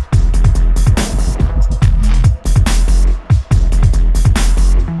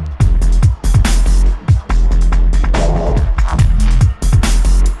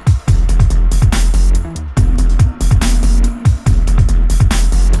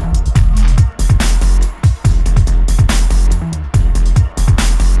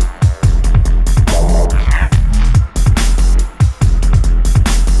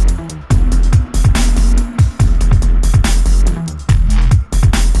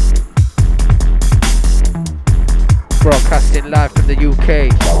 Broadcasting live from the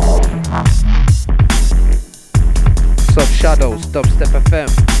UK. Sub Shadows, Dubstep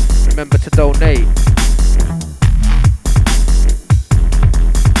FM. Remember to donate.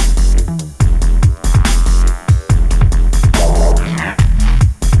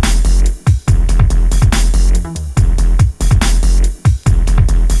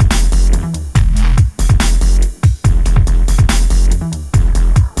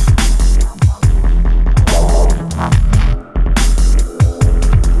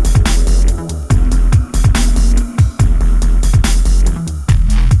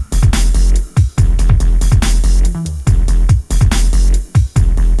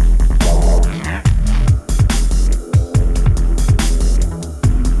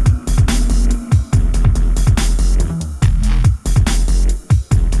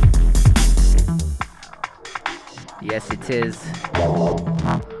 Yes, it is.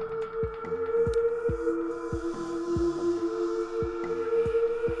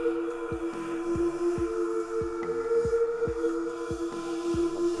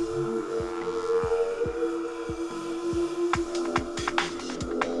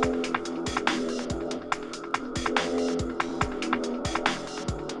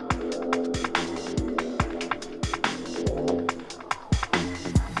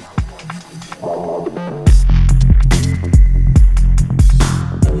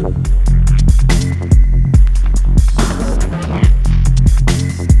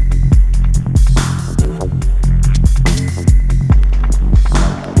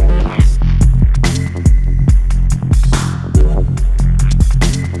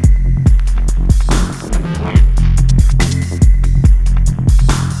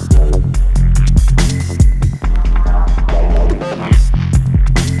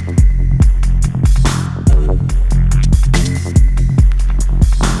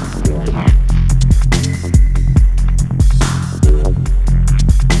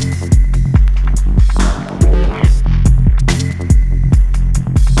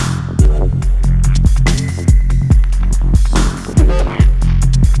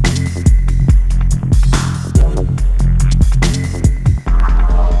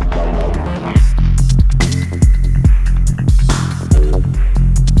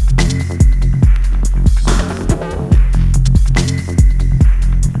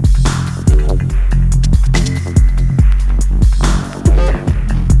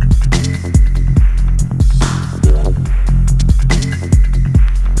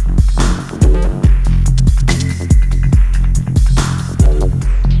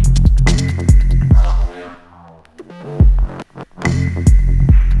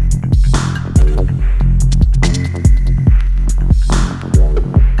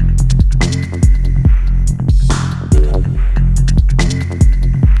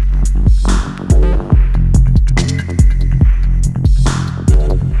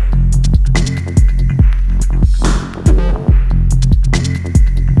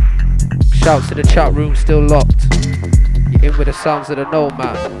 Shouts to the chat room still locked. You're in with the sounds of the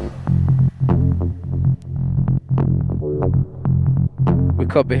Nomad. We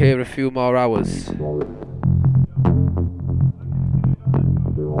could be here a few more hours.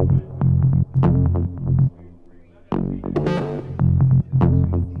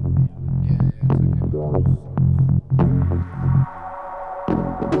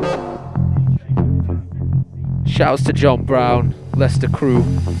 Shouts to John Brown, Leicester Crew.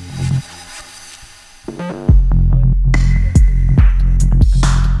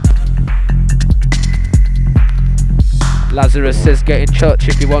 Lazarus says get in touch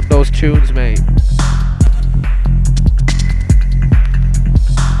if you want those tunes, mate.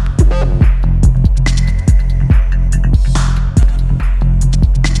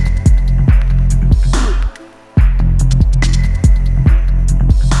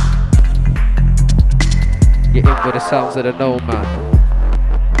 it in with the sounds of the Nomad.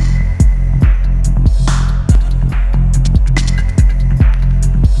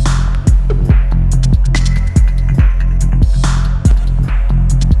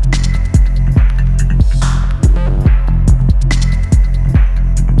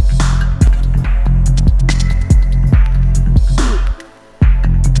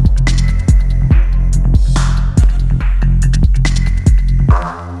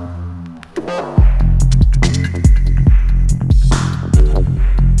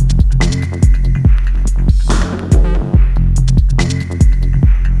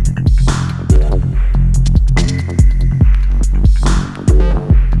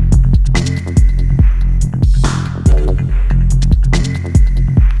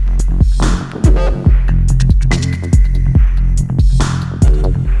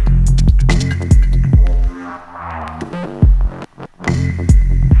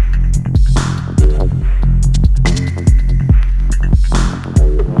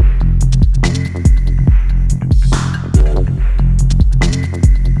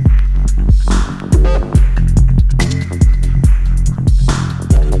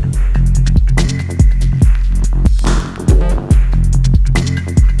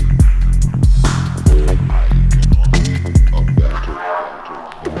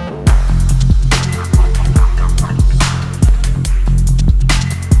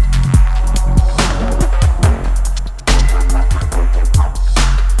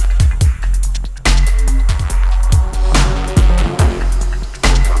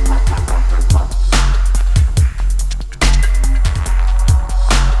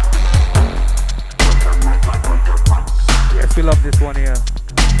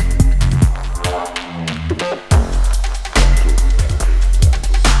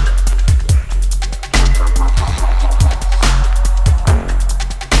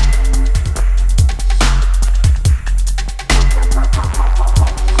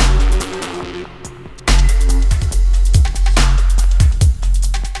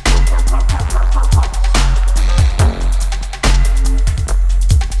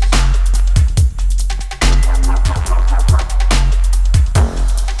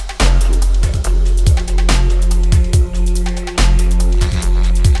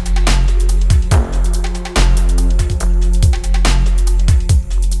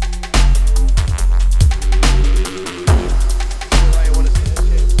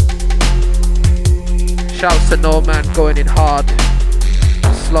 Shouts to No Man going in hard.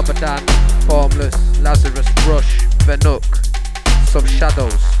 Slobodan, Formless, Lazarus, Rush, Venuk, Some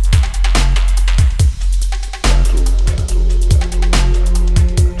Shadows.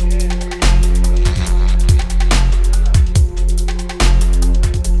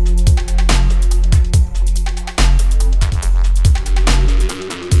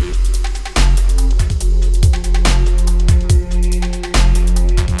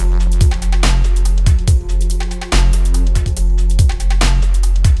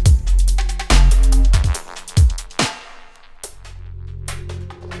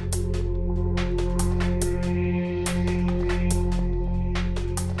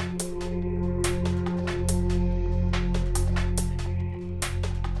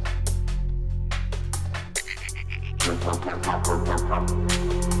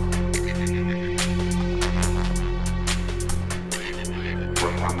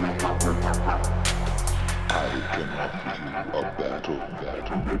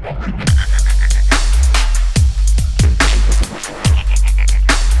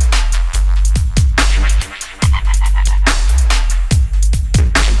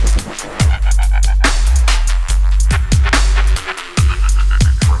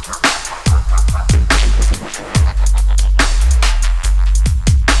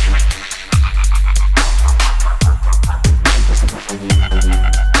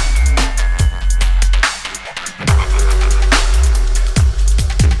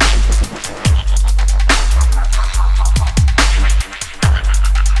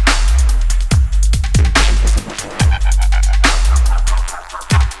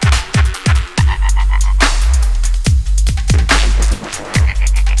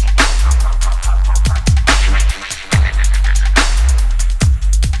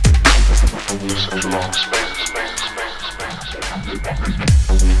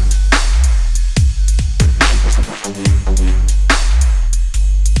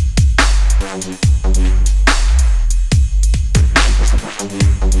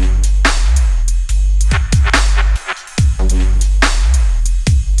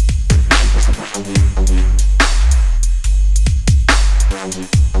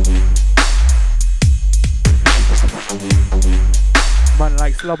 man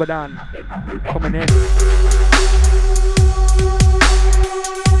like Slobodan coming in.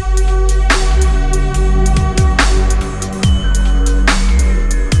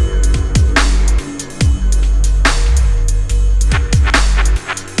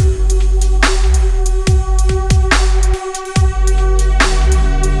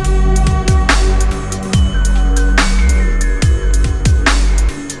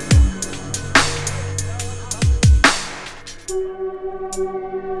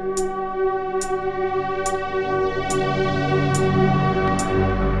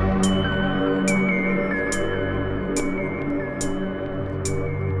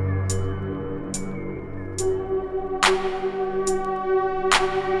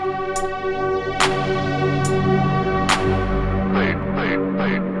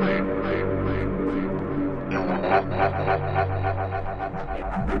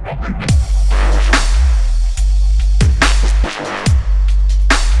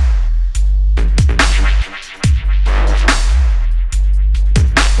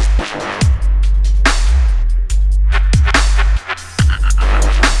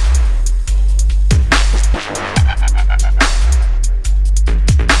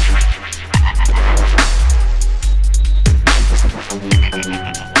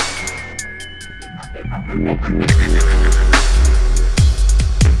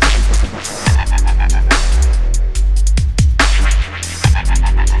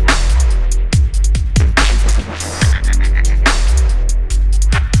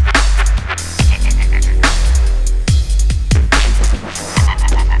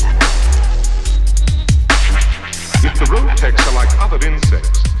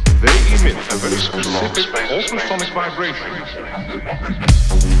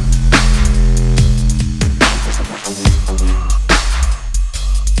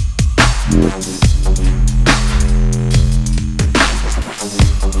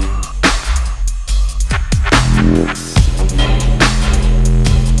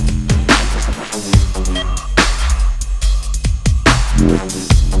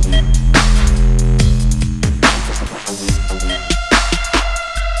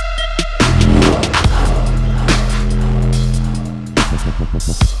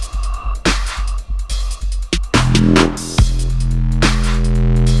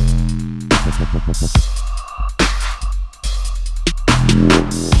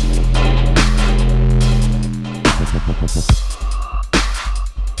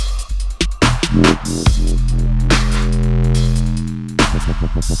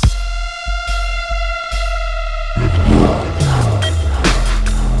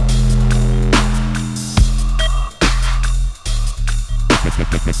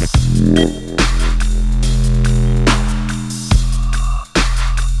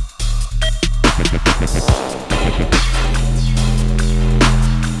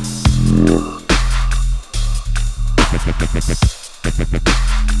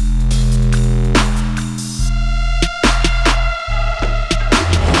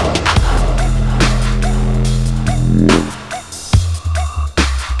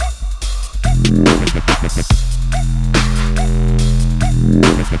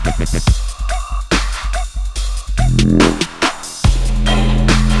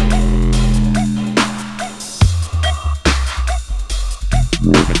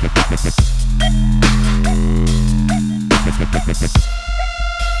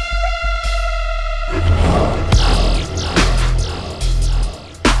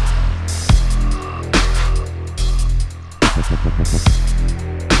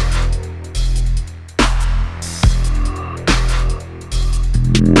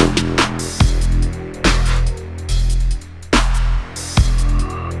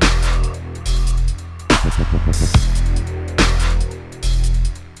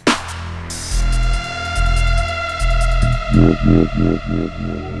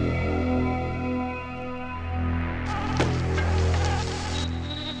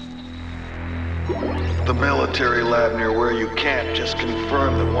 The military lab near where you camped just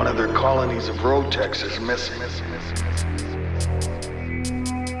confirmed that one of their colonies of Rotex is missing.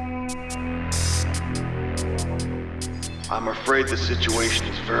 I'm afraid the situation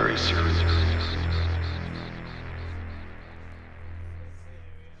is very serious.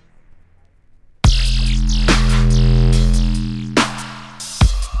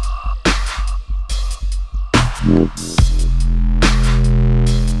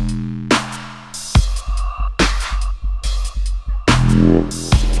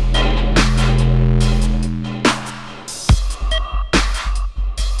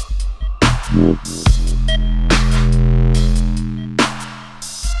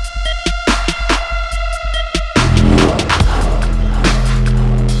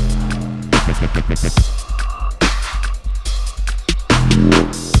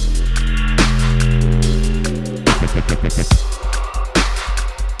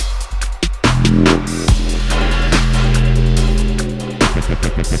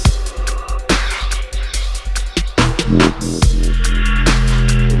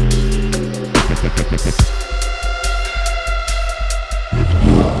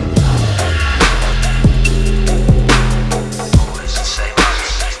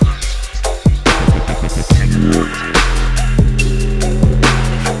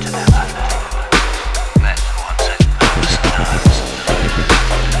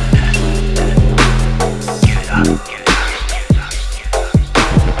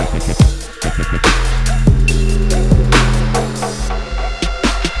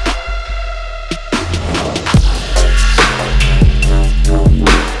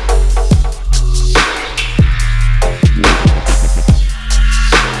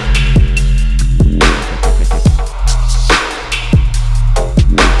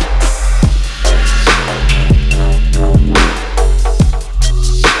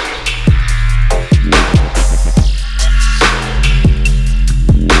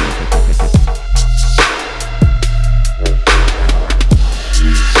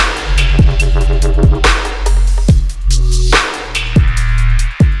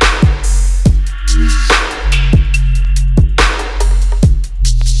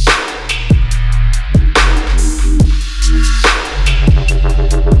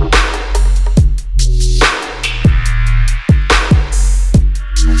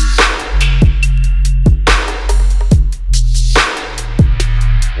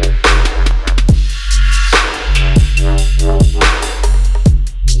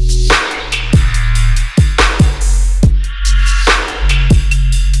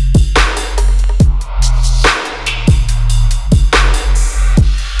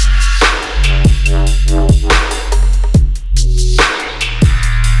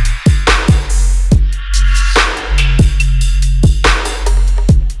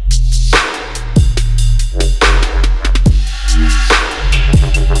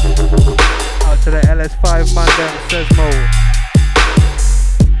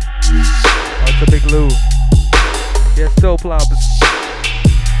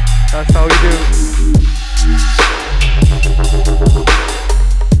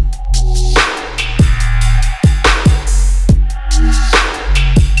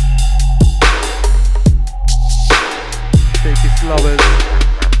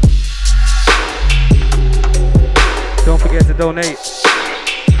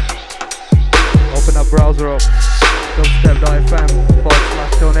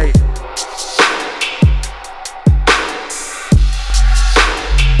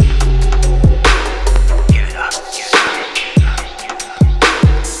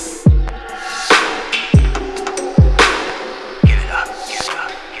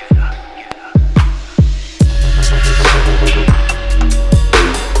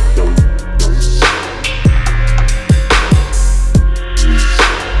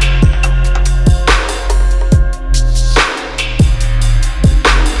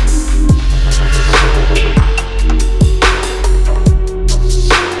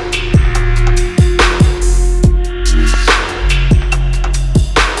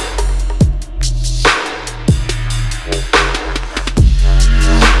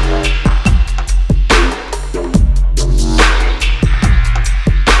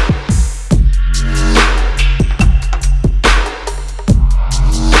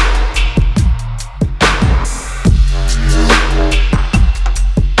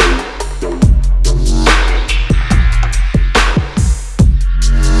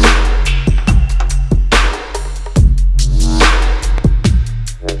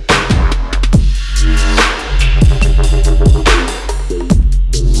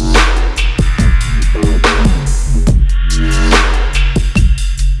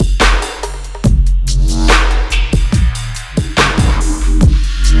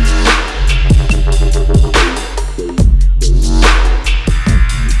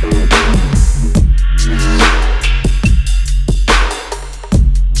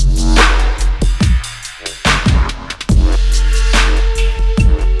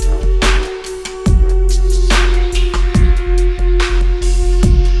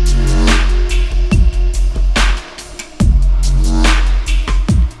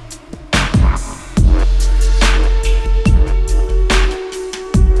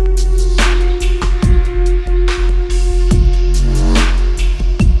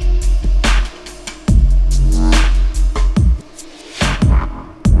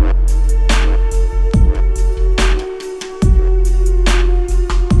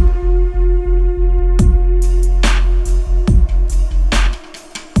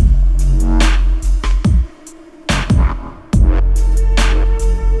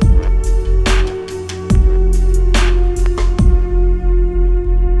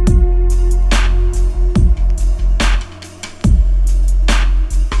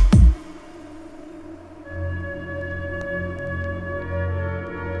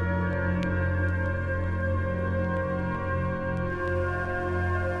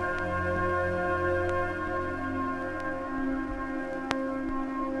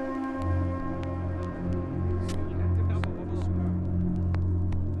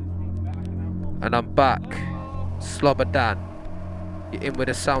 And I'm back. Slobber Dan. You're in with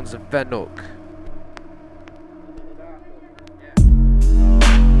the sounds of Venuk.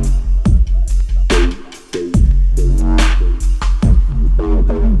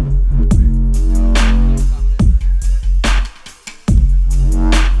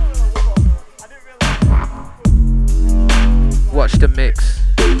 Watch the mix.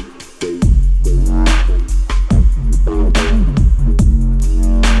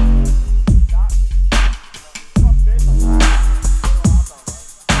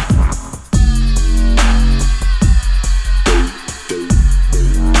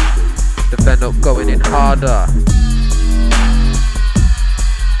 The Venuk going in harder.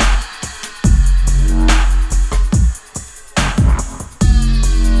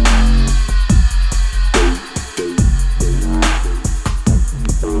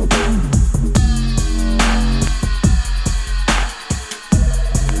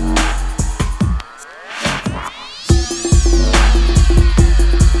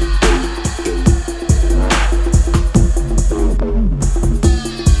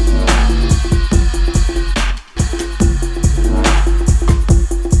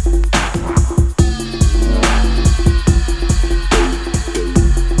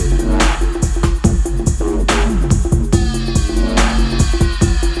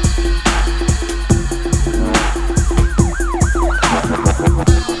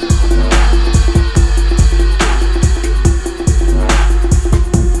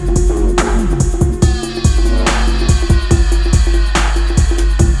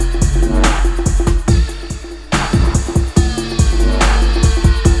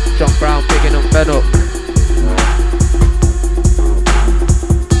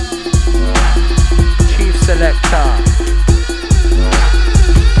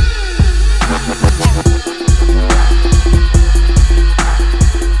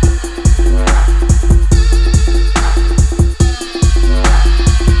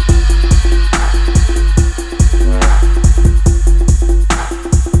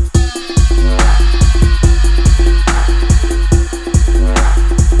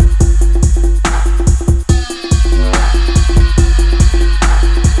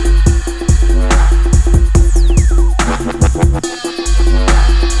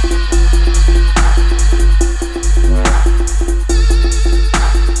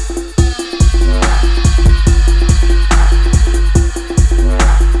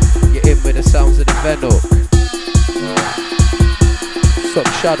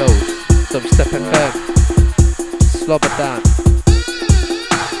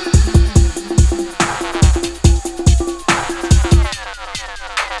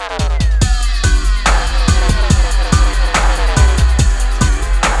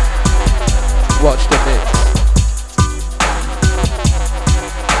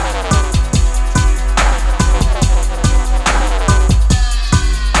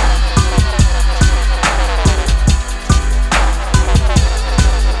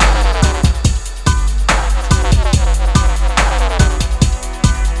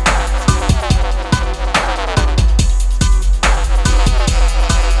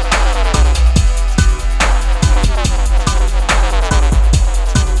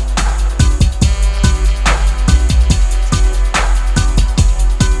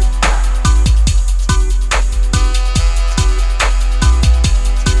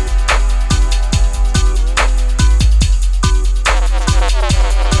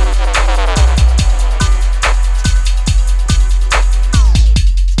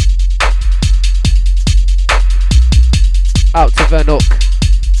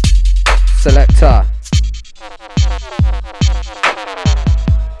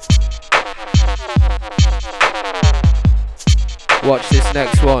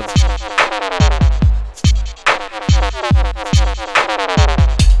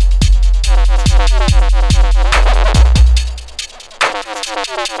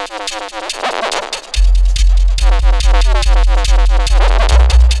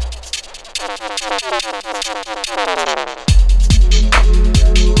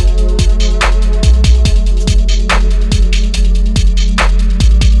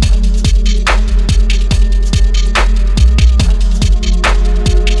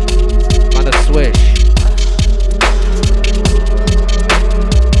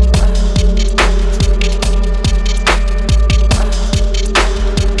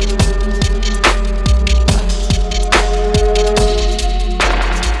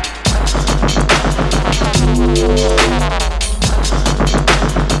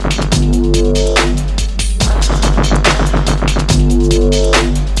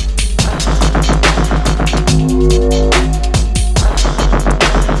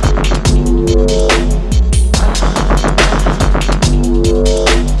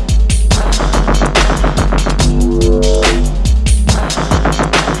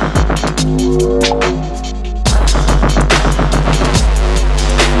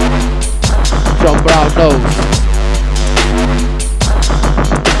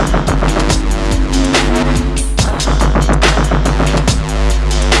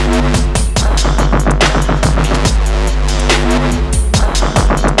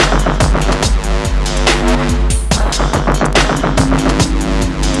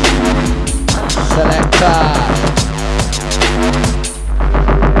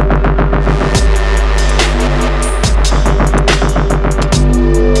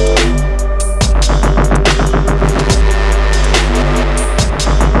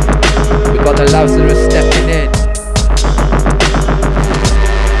 The Lazarus stepping in.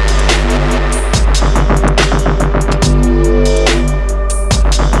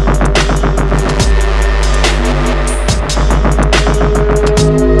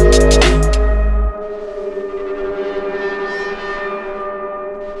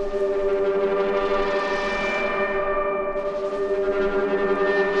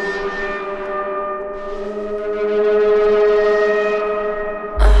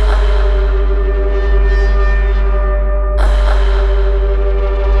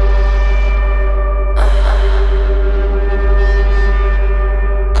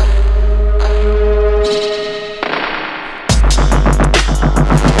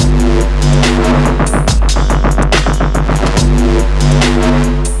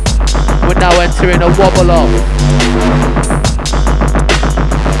 Entering a wobble off.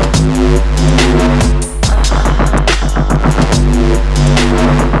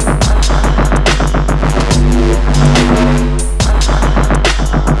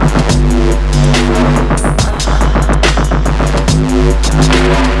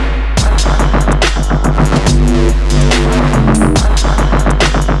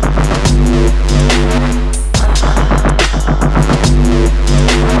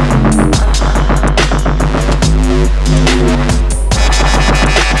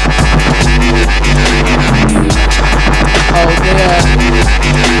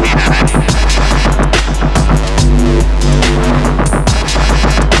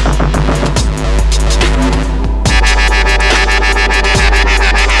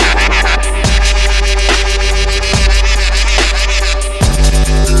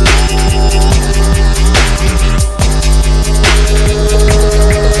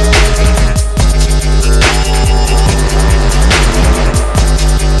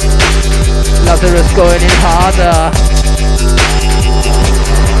 Lazarus going in harder.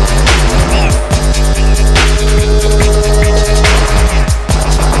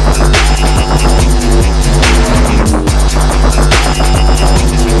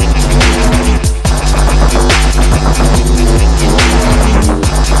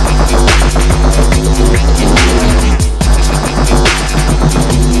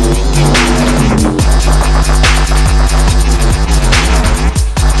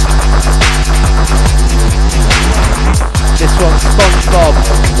 SpongeBob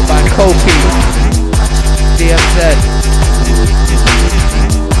by Kofi DMZ.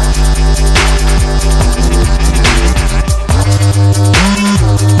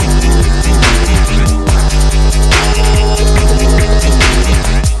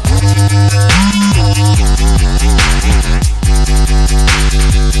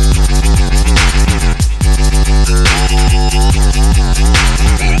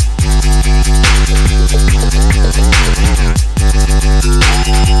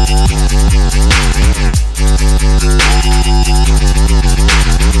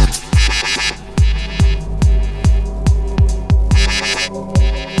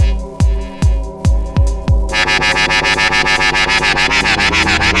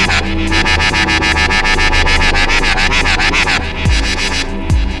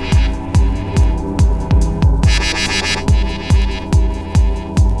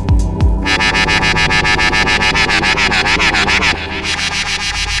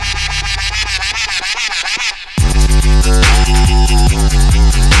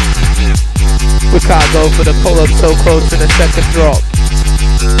 Can't go for the pull-up so close to the second drop.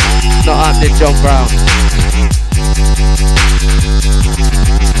 Not happening, John Brown.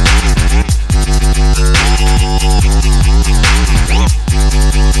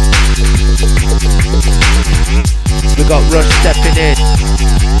 We got Rush stepping in.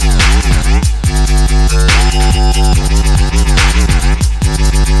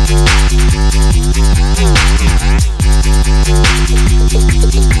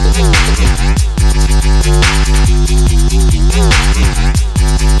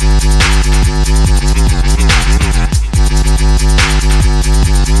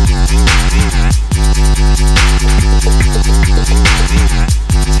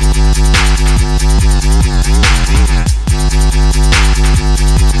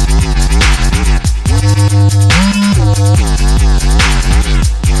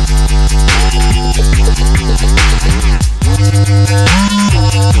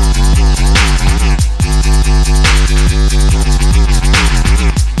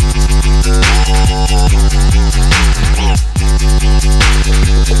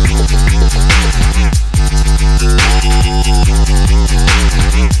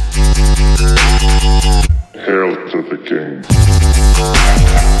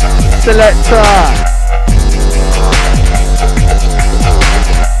 Selector.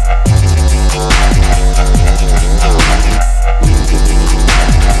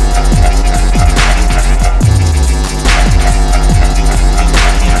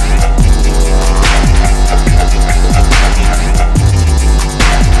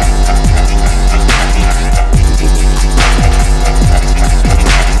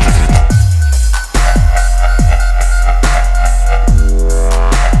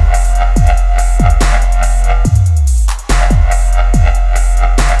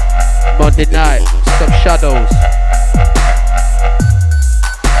 Monday night, some shadows.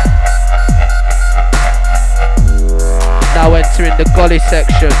 Now entering the gully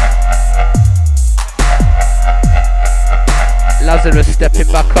section. Lazarus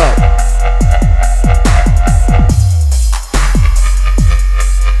stepping back up.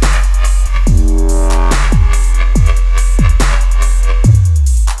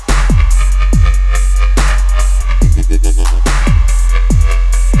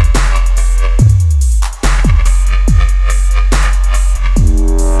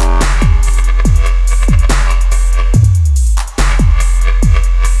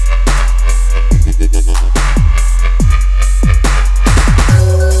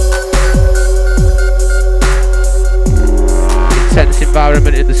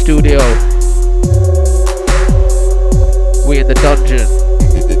 Environment in the studio. We in the dungeon.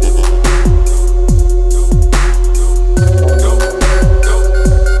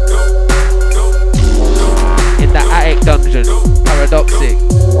 In the attic dungeon. Paradoxic.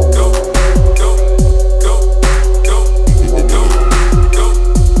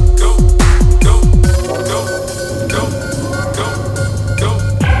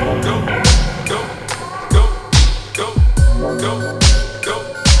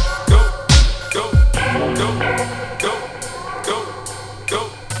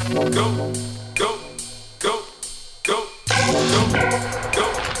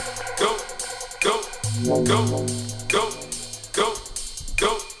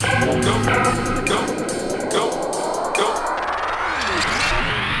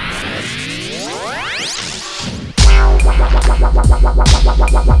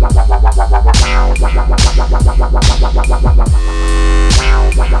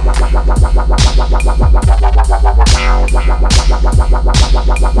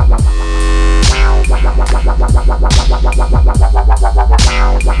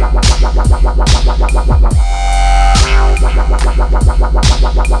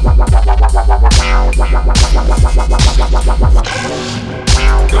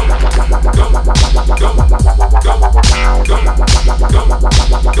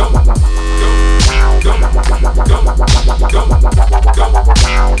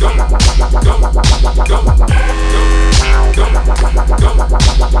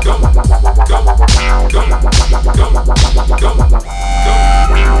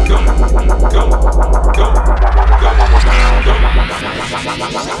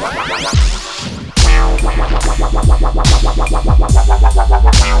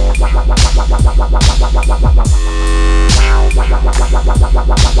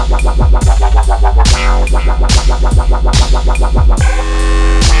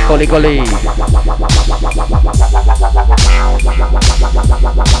 Golly.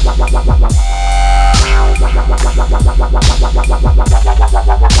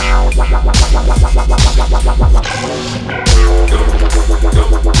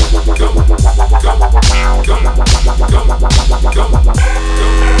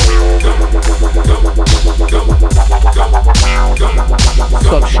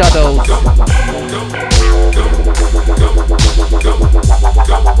 Some shadows.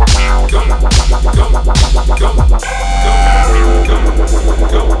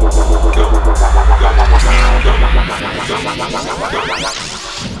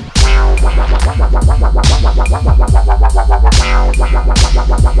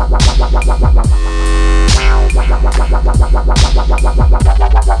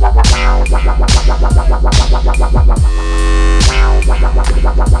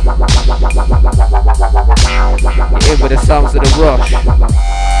 You're in with the sounds of the rush.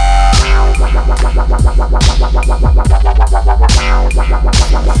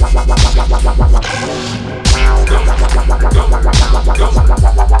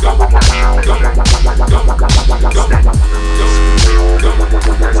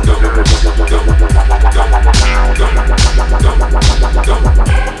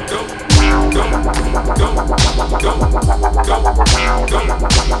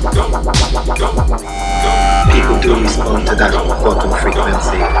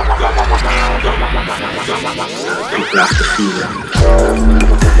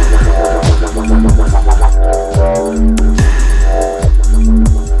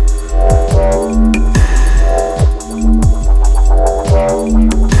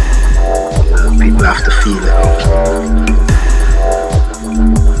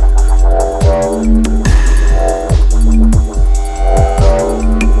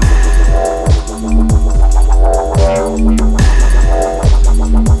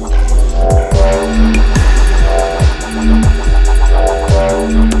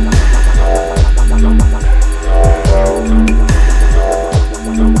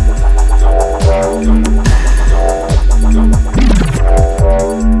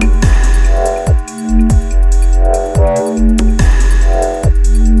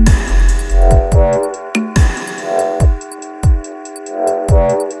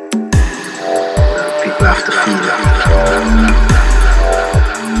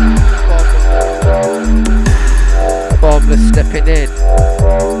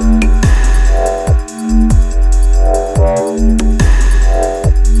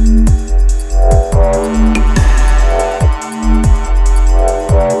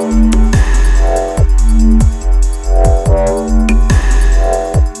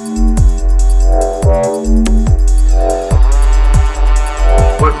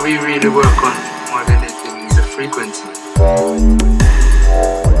 What we really work on more than anything is the frequency.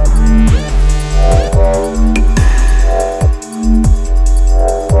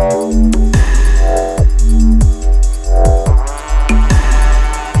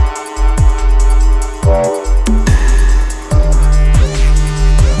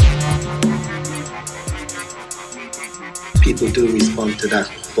 People do respond to that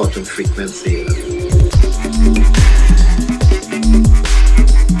bottom frequency.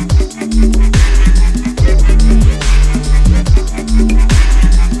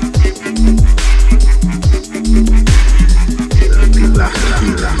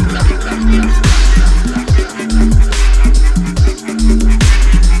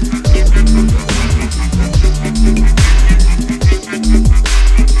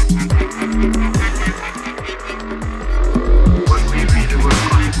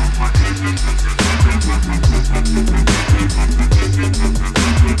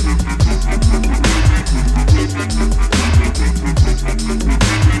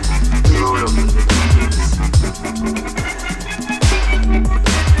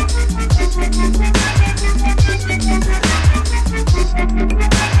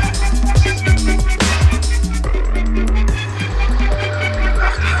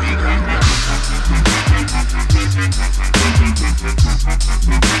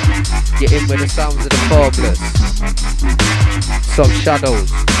 Get in with the sounds of the formless. Some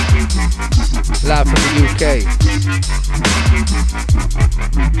shadows. Live from the UK.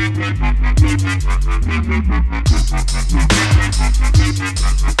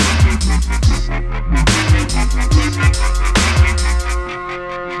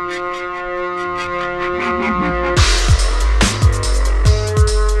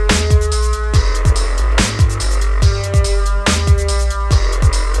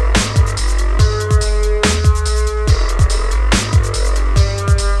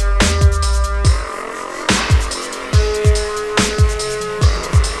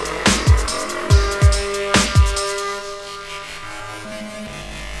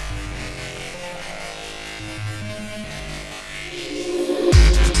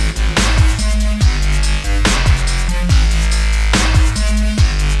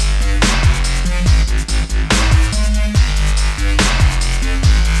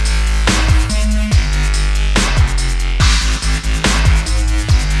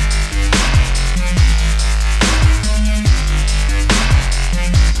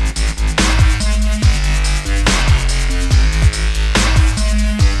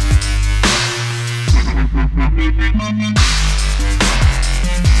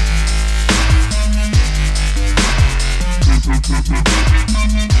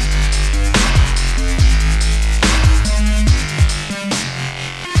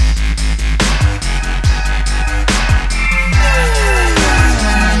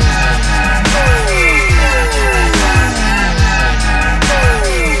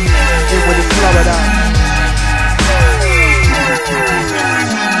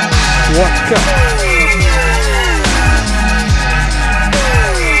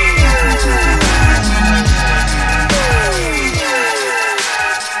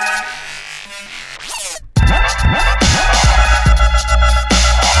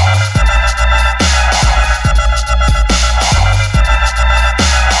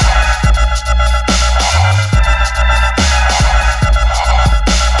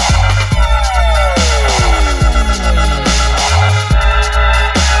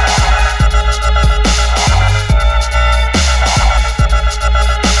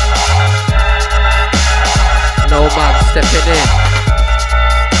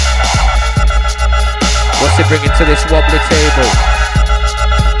 Bringing to this wobbly table.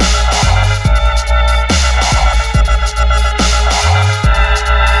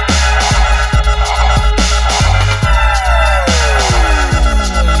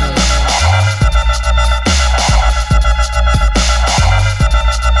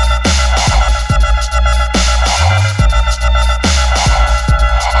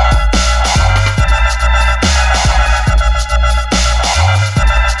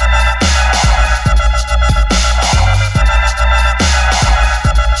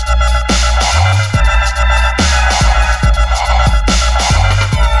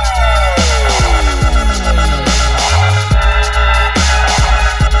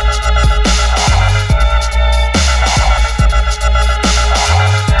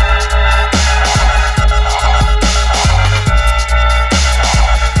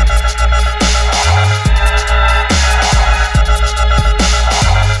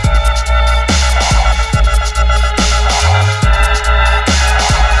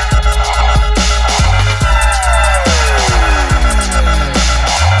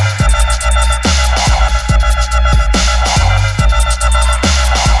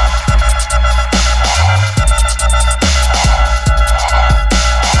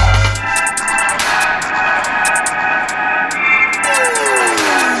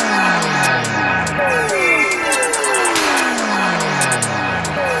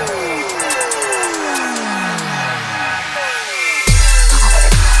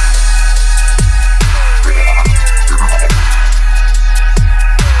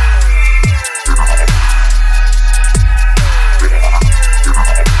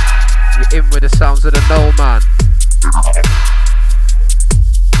 sounds of the No Man.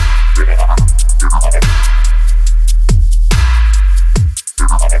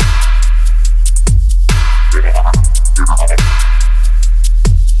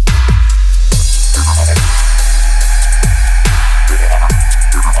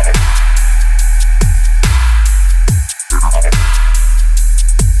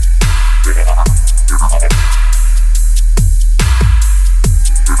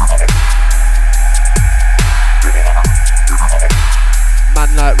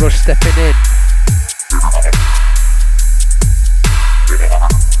 Man like Rush stepping in.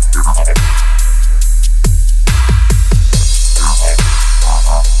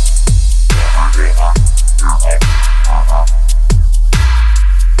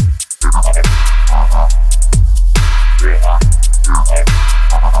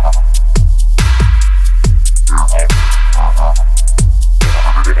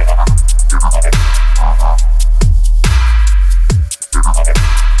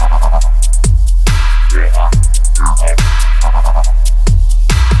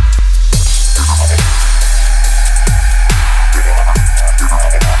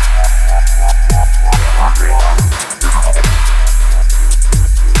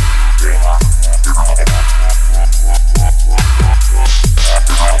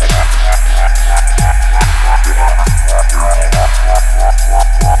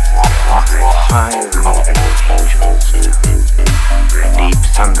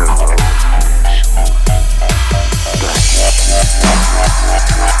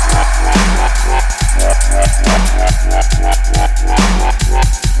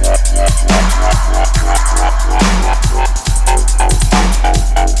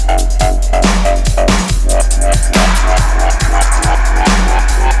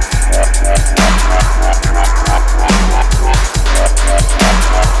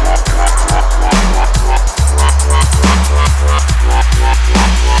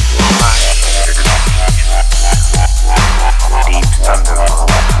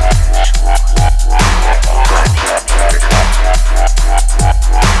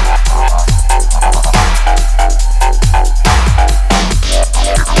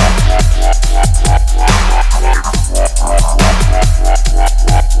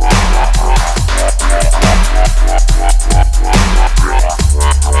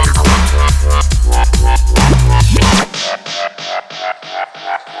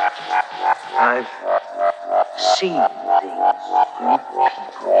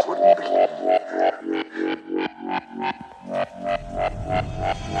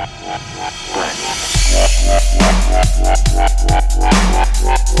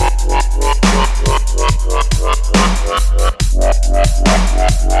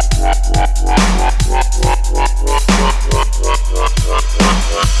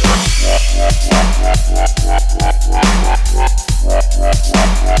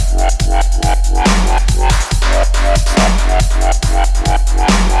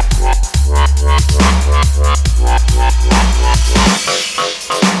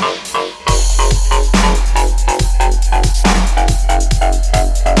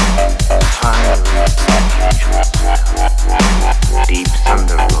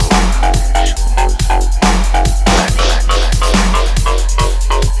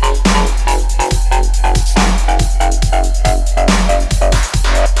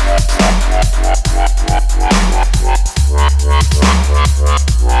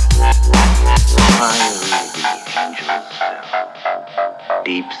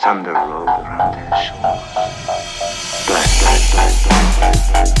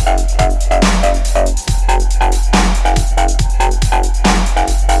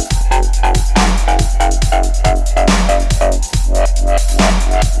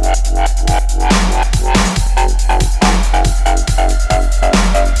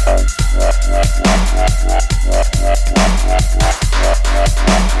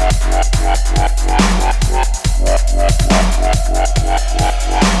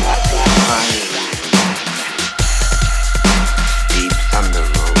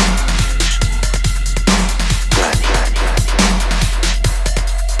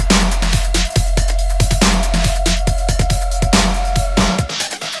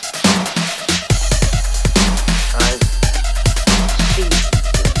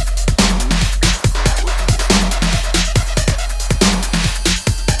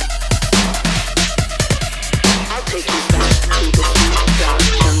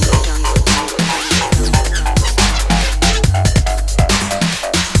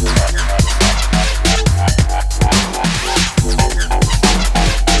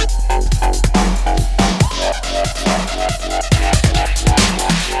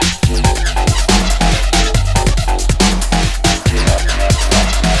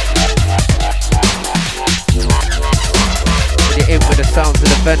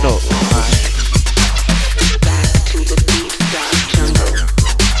 Venuk.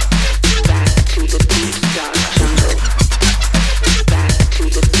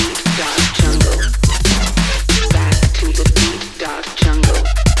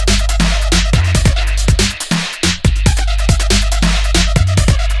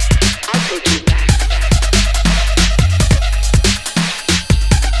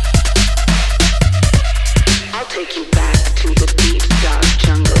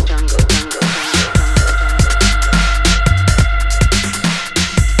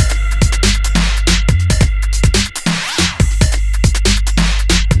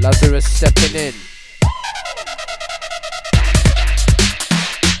 Lazarus stepping in.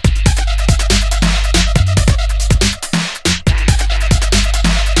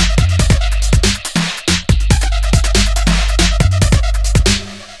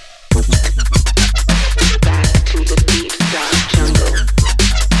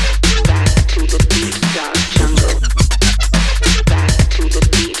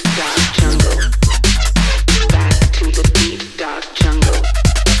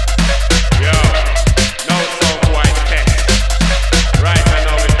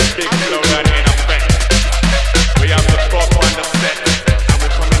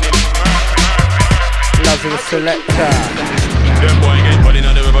 Selector. Them boy get put in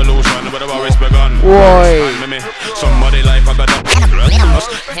the revolution, but the war is begun. Boy. Somebody life I got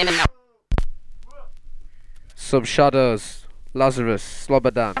Some shadows. Lazarus,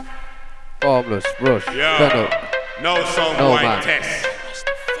 Slobodan, Formless, Rush, Venuk. No song No white man. test.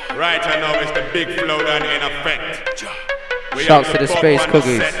 Right I know it's the big flow down in effect. We Shouts have to the top Space on the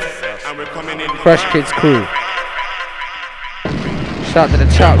Cookies. set, and we're coming in Fresh Kids crew. Shout to the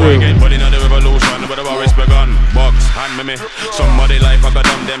chat boy room. get put in the revolution, but the war is begun. Box, hand me. Somebody life I got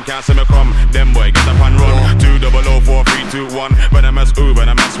them can't see me come. Them boy get up and run. 2004321. But I'm as ooh,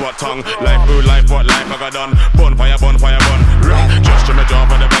 but I'm as what tongue. Life ooh, life what life I got done. Bonfire, bonfire, bun. Just to me jaw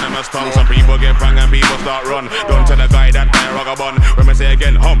for the venomous tongue. Some people get prang and people start run. Don't tell the guy that I rock a bun. When me say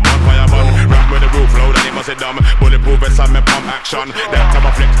again, bonfire bun. Rap with the roof low, then he must say dumb. Bulletproof vest and me pump action. That type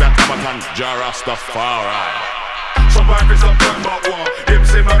of flex, that type of ton. Jarastafari. Some pipers up front but war. Him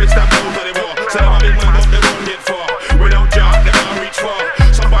say my bitch that goes to the war. Say my big man but they won't get far. Without job they can't reach far.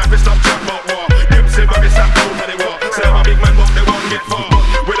 Some pipers up front but war. Him say my bitch that goes to the war. Say my big man but they won't get far.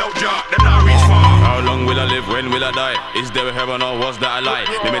 Without job they can't reach far. How long will I live? When will I die? Is there a heaven or was that a lie?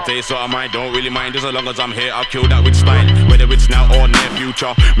 Let me tell you something I don't really mind. Just as long as I'm here I'll kill that with style. Whether it's now or near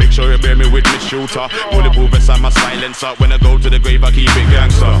future. Make sure you bear me with me shooter. Bulletproof vest and my silencer. When I go to the grave I keep it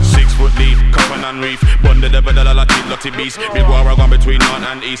gangster. 6 foot deep, coffin and reef. Bond the devil that I like. Lottie beast, big war I gone between north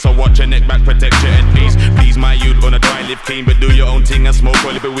and east. So watch your neck back, protect your head, please. Please, my youth, gonna try live clean, but do your own thing and smoke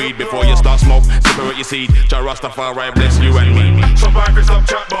a little bit weed before you start smoke. Separate your seed. Jarastafari bless you and me. Some pipers up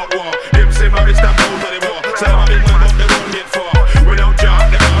chat about war. Him say my bitch that goes to the war. Say my big man but they won't get far. Without job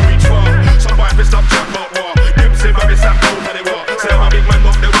they can't reach far. Some pipers up chat about war. Him say my bitch that goes to the war. Say my big man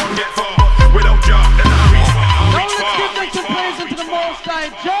but they won't get far. Without job they can't reach far. Reach far. Let's give praise into the Most High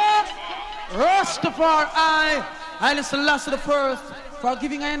Jah Rastafari. Haile Selassie the First, for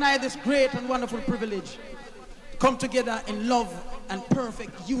giving I and I this great and wonderful privilege to come together in love and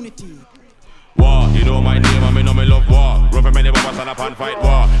perfect unity. War, you know my name, I know me love war. Run from any bombers and up and fight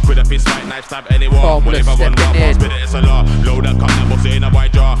war. With a fist fight, knife stab any war. Formless Whatever one war, stepping in. spit it, it's a law. Load that cup, bust it in a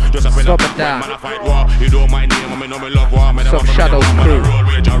white jaw. Just a Stop pin it down. man, I fight war. You know my name, I know me love war. Some shadows crew.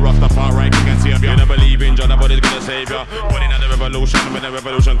 Rastafari, king and savior. You never believe in Jah, nobody's gonna save ya. Put in the revolution, when the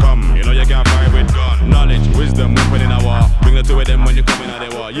revolution come. You know you can't fight with gun. Knowledge, wisdom, weapon in a war. Bring the two of them when you come in a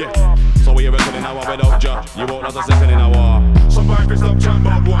war, yeah. So we reckon in a war without Jah. You won't last a second in a war. Some pipers up chat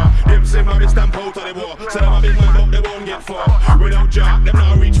about war. Them say my bitch stamp out of the war. Say I'm a big man but they won't get far. Without job them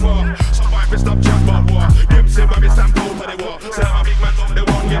not reach far. Some pipers stop chat about war. Them say my bitch stamp out of the war. Say I'm a big man but they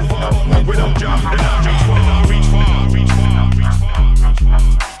won't get far. Without job them not reach far. Not reach far. Reach far. Reach far. Reach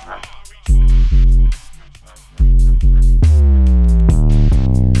far.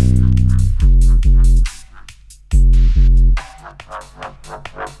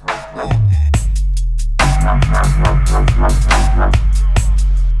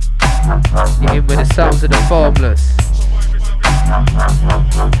 In with the sounds of the Formless.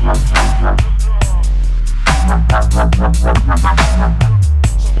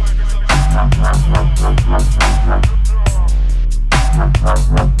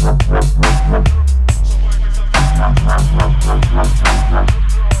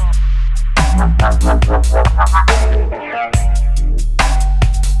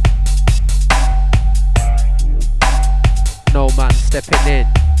 No man stepping in.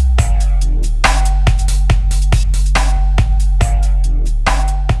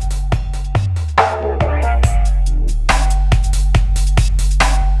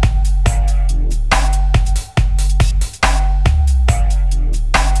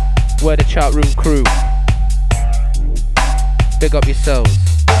 big up yourselves.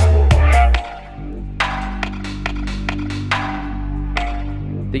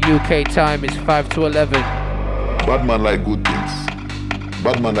 The UK time is 5 to 11. Bad man like good things.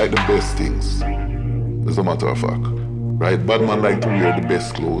 Bad man like the best things. As a matter of fact. Right? Bad man like to wear the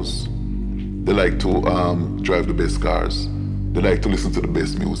best clothes. They like to drive the best cars. They like to listen to the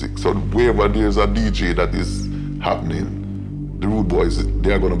best music. So wherever there's a DJ that is happening, the Rude Boys,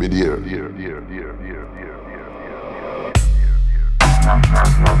 they are going to be there.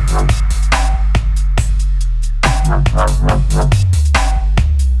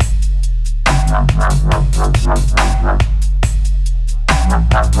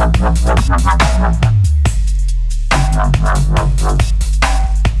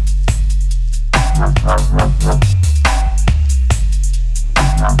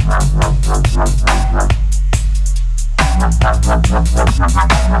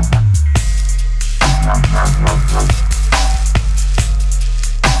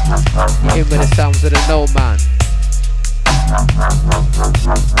 In with the sounds of the No Man.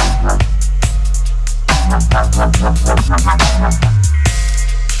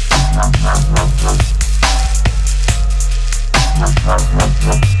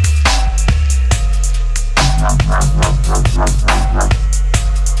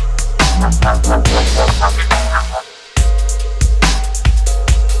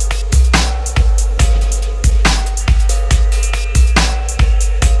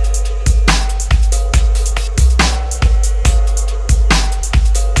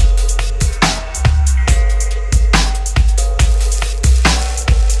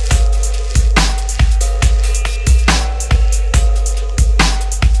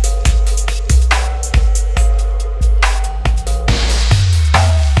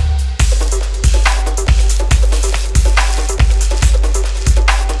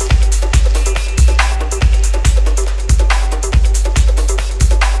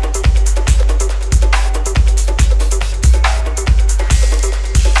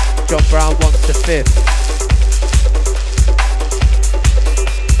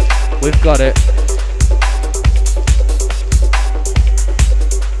 We've got it.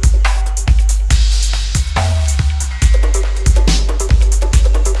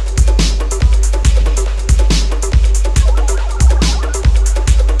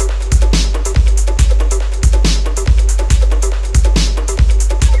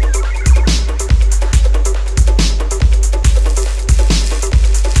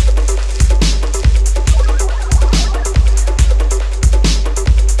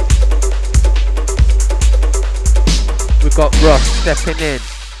 Got Ross stepping in.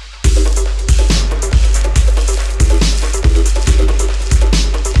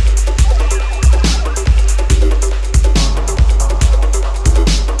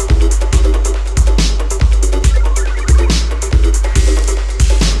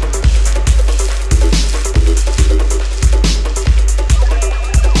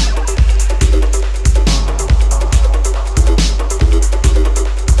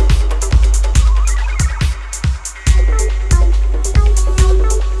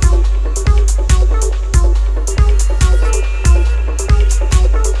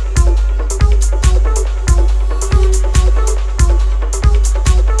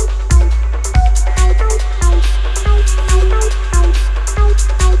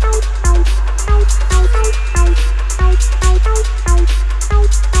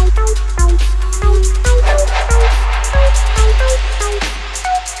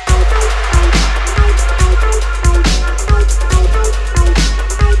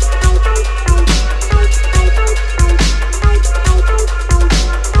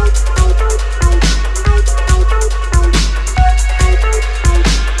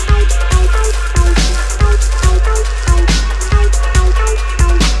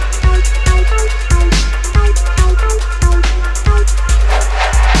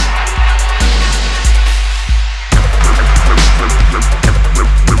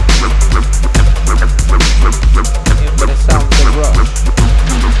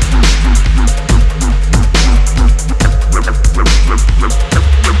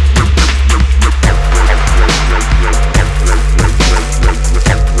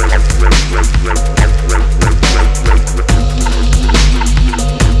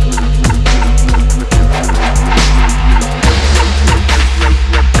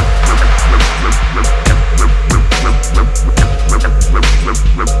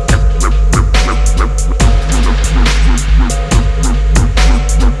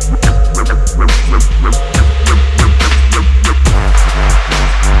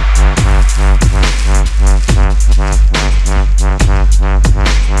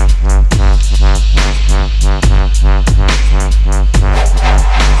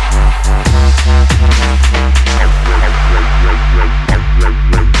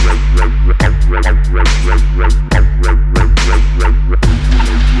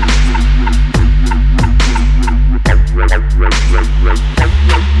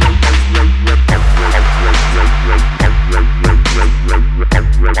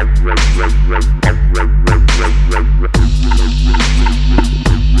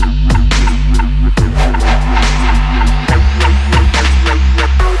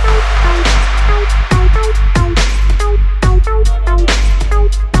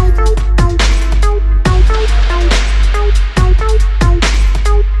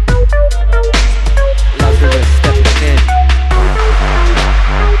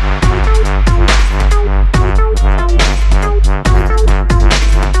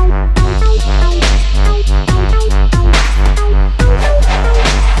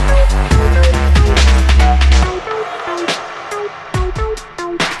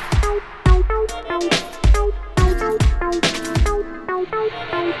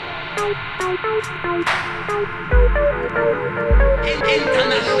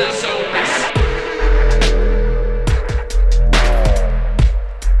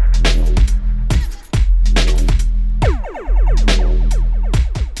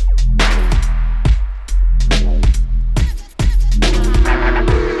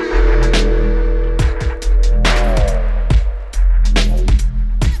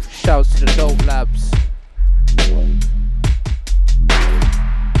 Shouts to the Dope Labs.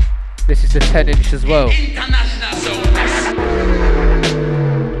 This is the 10-inch as well.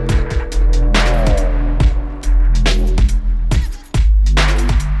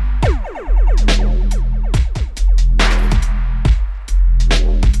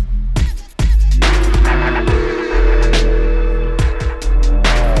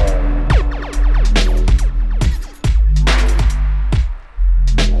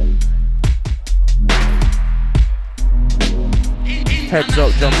 Heads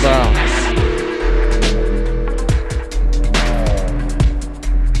up, John Brown.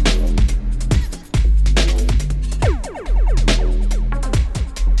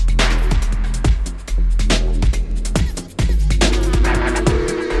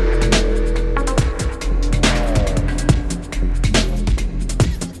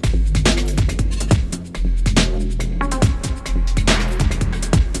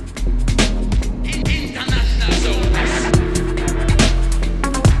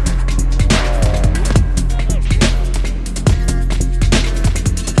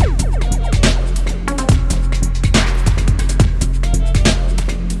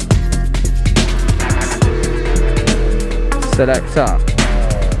 Selector.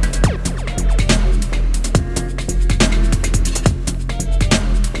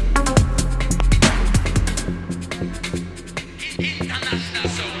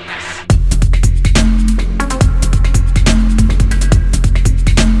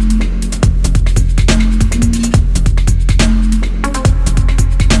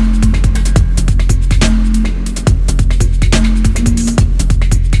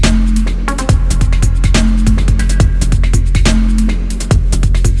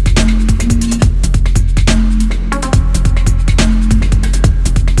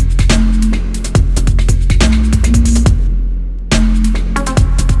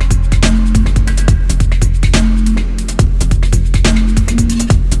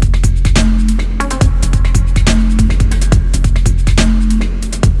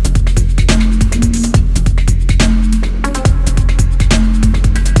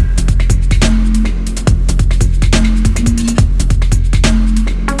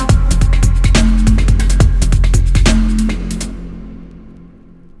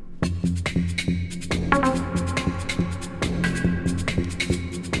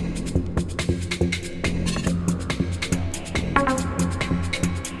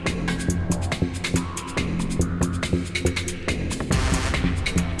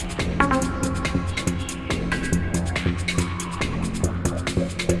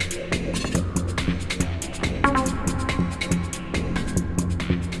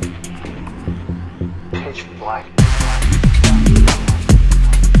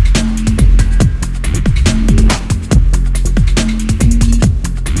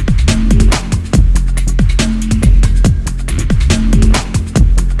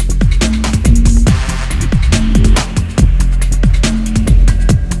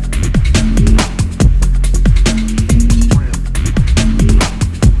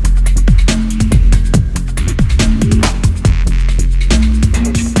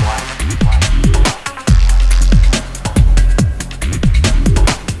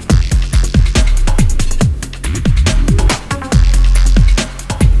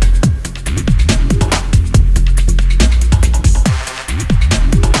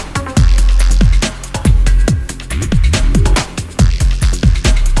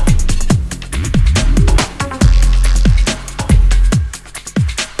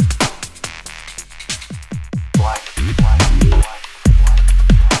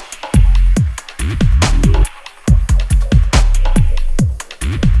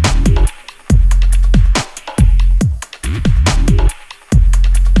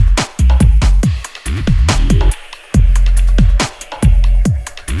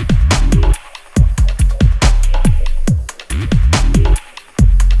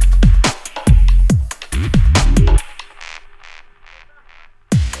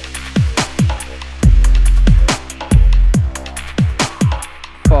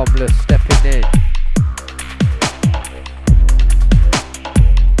 Stepping in.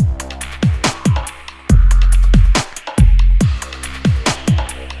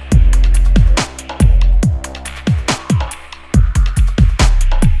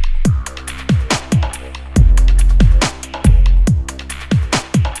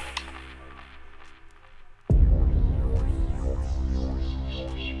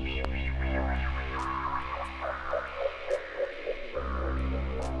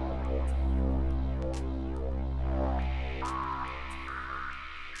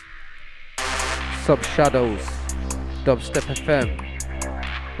 Sub Shadows, Dubstep FM,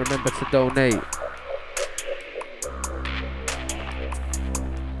 Remember to donate.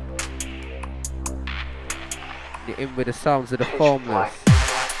 You're in with the sounds of the Formless.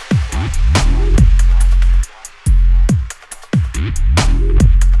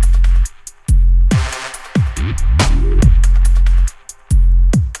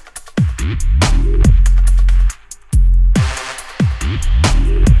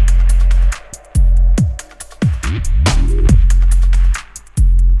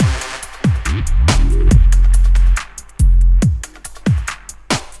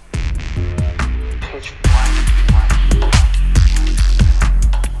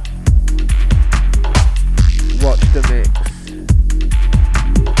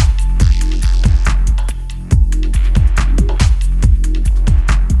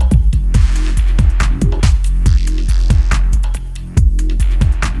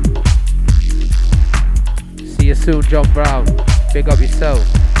 Soon, John Brown. Big up yourself.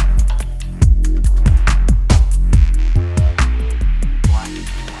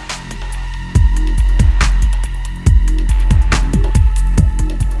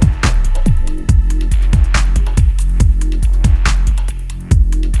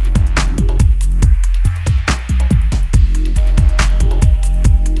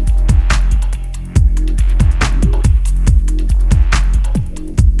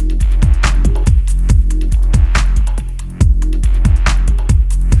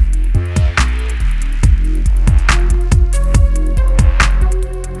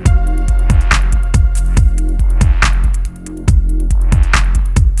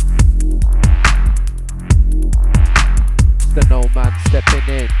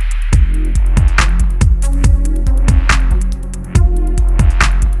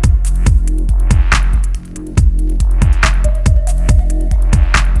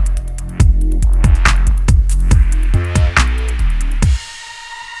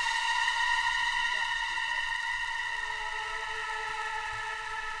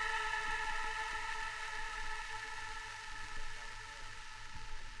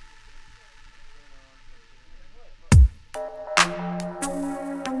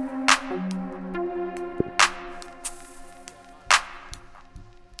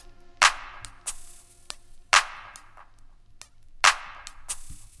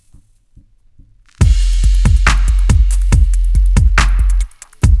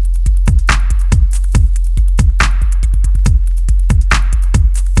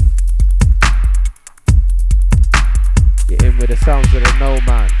 Sounds of the No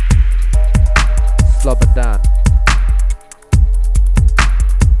Man, Slobber Dan.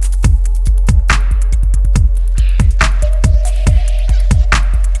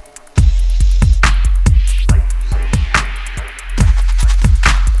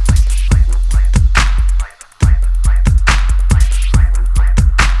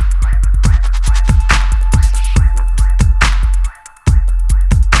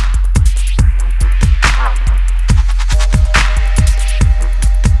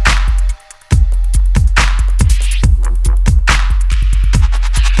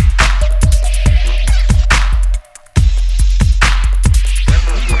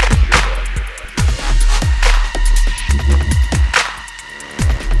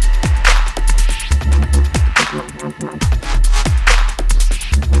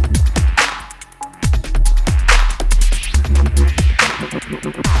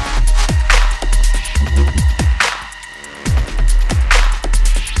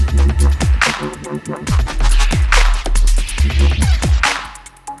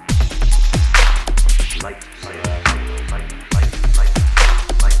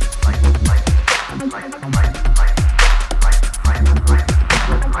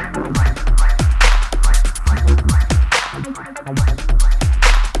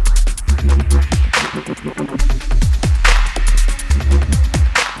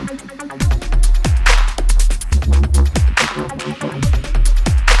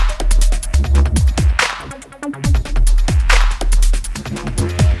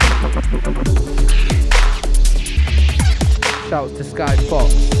 Shouts to Sky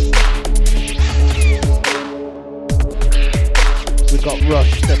Fox. We got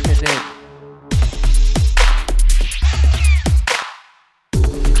Rush stepping in.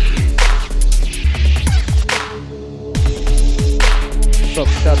 Sub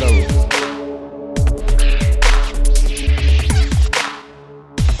Shadows.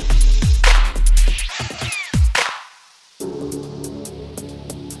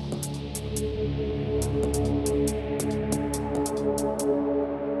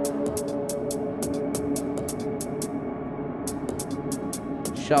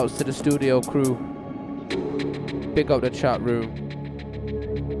 Shouts to the studio crew. Big up the chat room.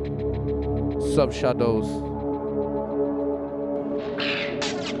 Sub Shadows.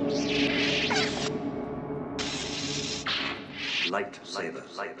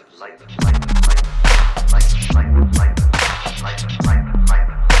 Lightsaber, light.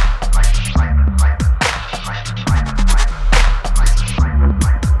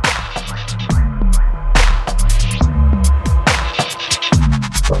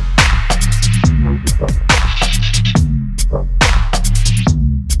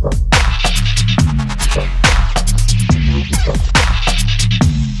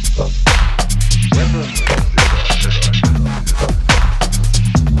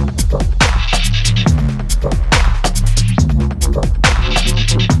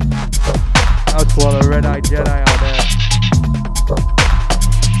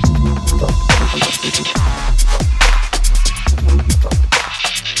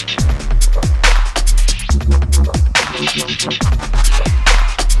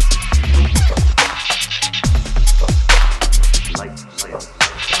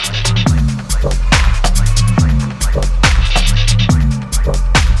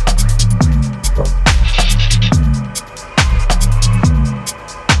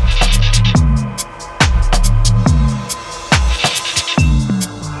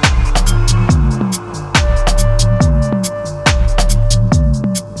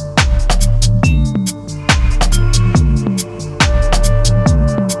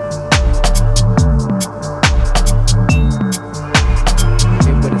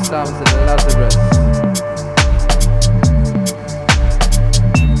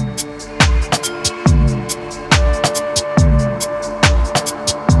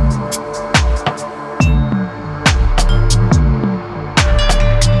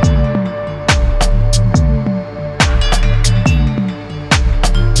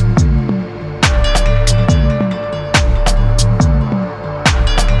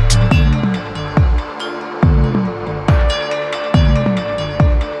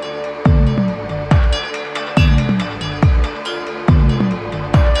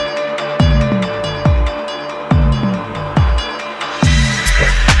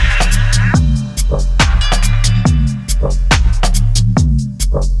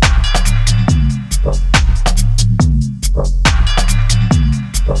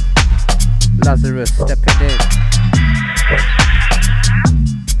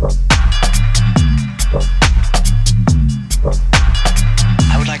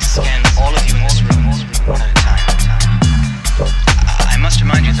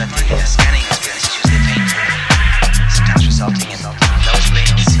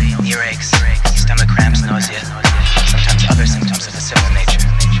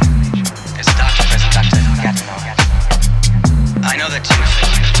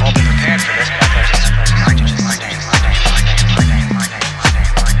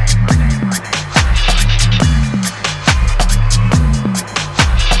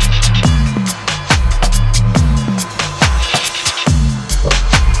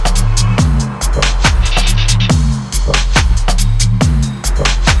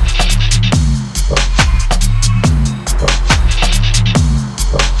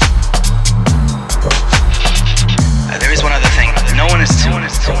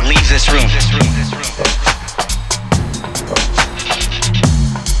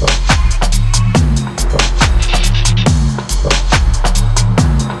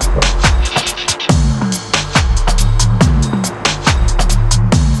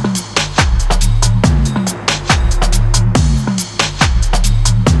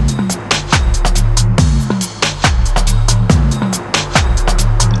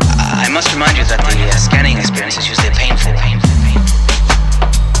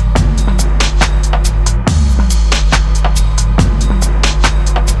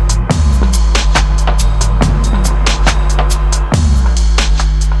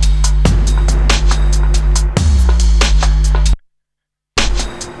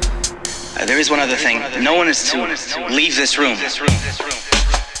 one other thing. No one is to leave this room.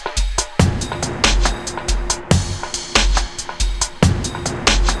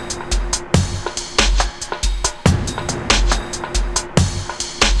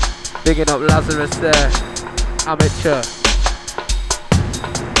 Bigging up Lazarus there. Amateur.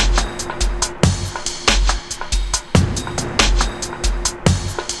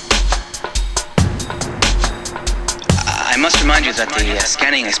 I must remind you that the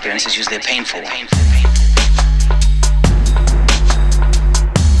scanning experience is usually a painful one.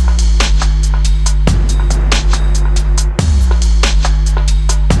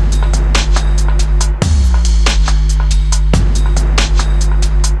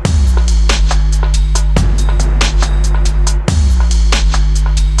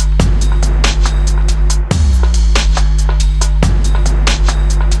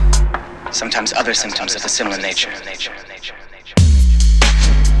 sometimes other symptoms of a similar nature.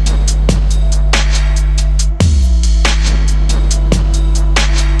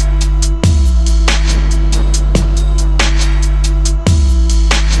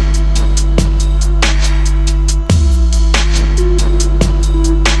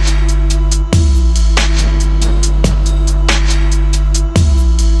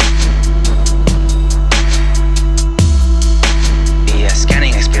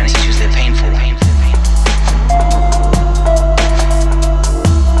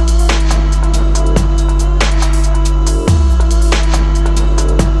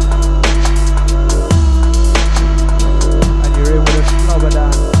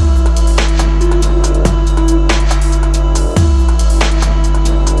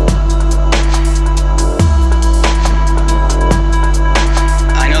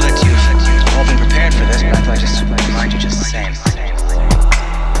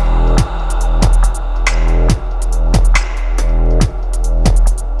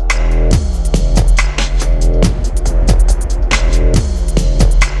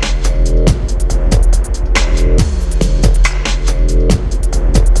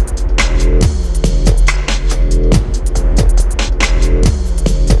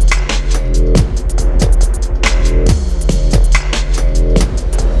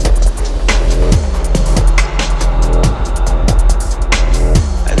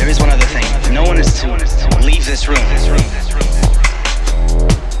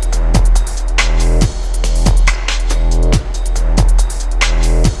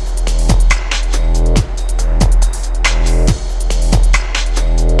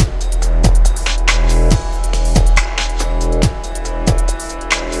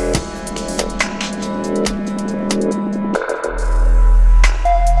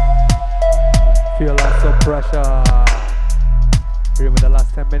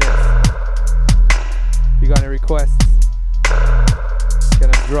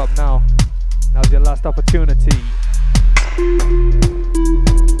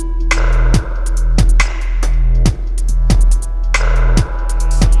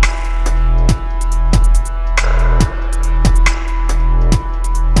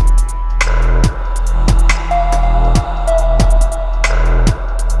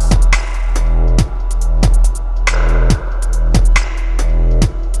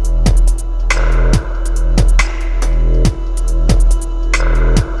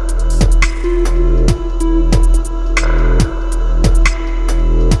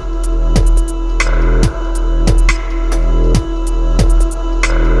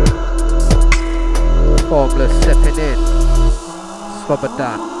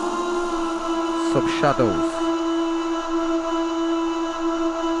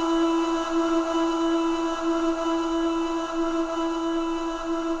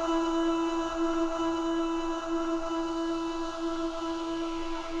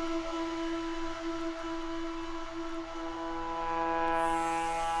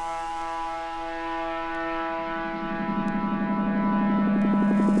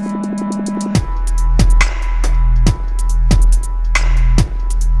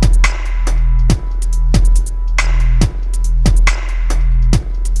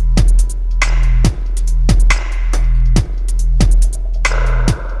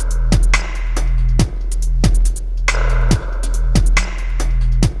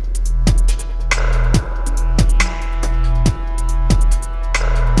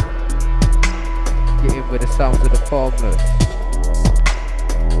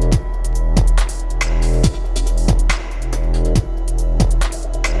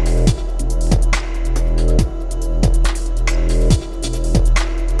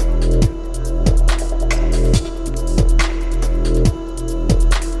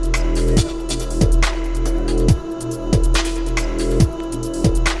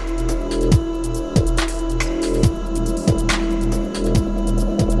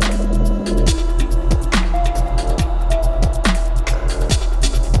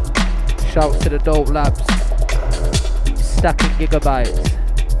 Shouts to the Dope Labs, stacking gigabytes.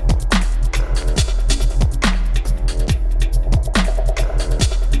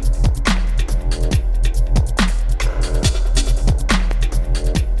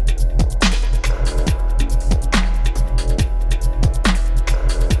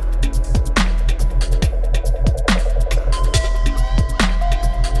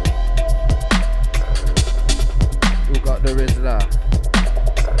 Who got the Rizla?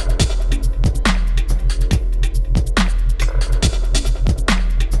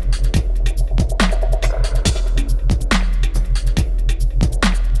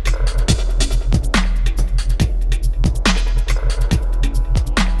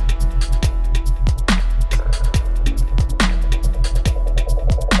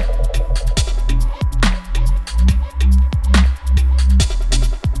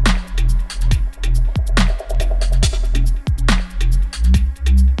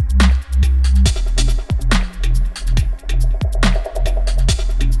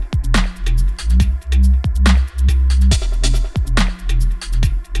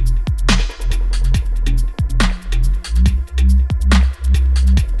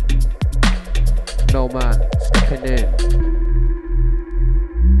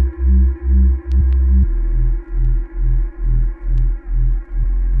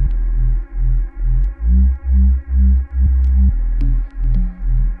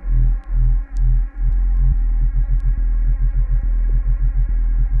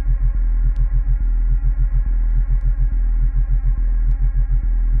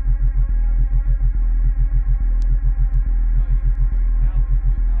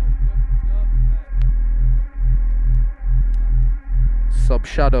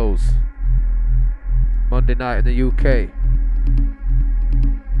 Shadows. Monday night in the UK.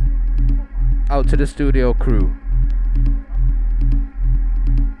 Out to the studio crew.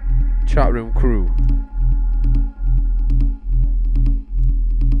 Chat room crew.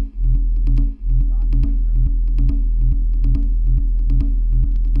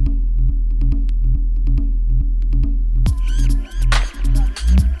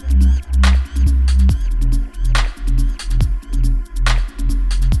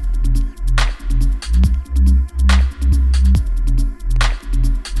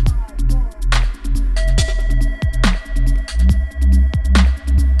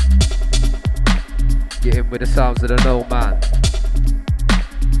 With the sounds of the No Man.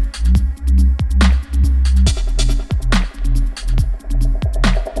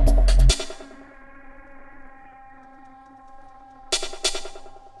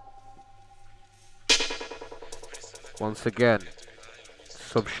 Once again,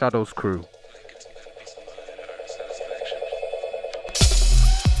 Sub Shadows crew.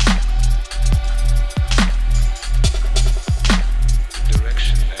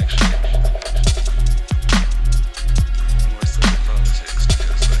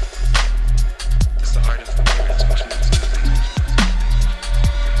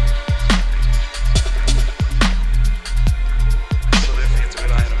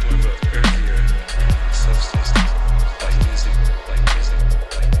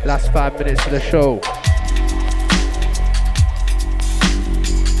 Last 5 minutes of the show.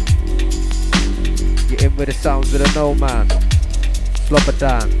 You're in with the sounds of the No Man. Slobber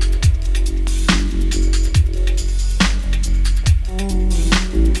Dan.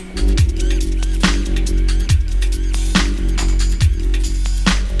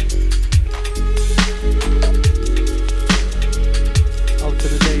 Out to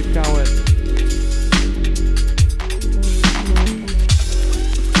the Dave Cowan.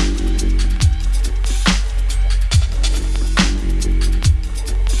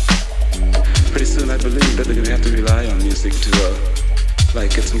 That they're gonna have to rely on music to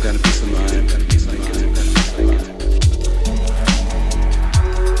like get some kind of peace of mind.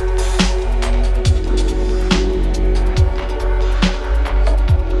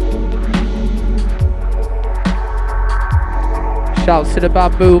 Shouts to the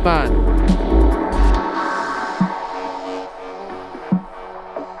Bamboo Man.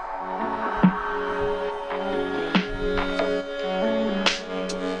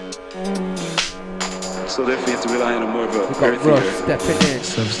 So therefore you have to rely on a more of a Rush stepping in.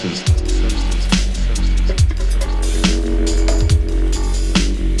 Substance.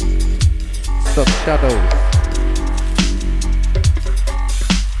 Sub Shadows.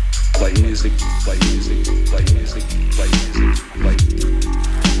 Play music, play music, play music, play music, play music.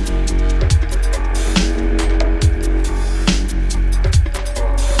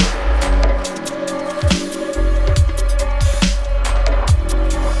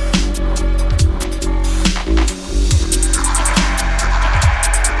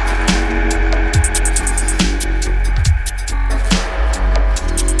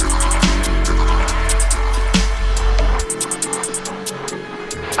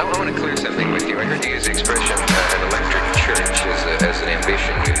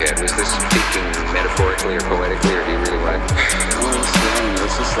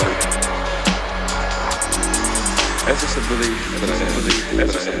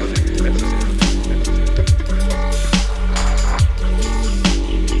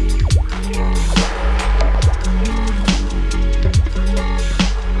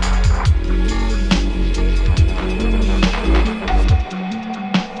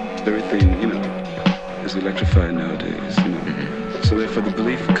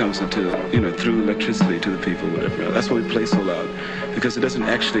 Because it doesn't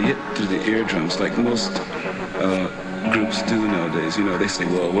actually hit through the eardrums like most groups do nowadays. You know, they say,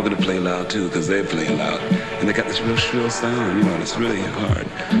 well, we're going to play loud too because they're playing loud. And they got this real shrill sound, you know, and it's really hard.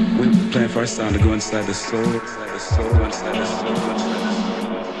 We're playing for our sound to go inside the soul, inside the soul, inside the soul, inside the soul.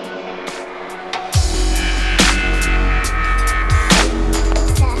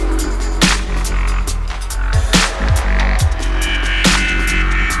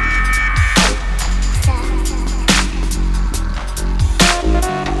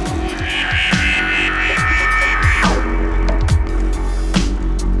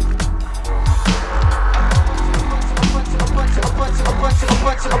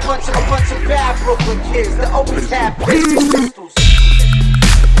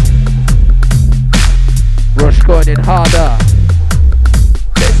 Rush going in harder.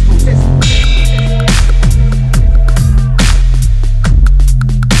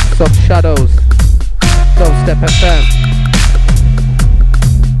 Sub Shadows. Dubstep FM.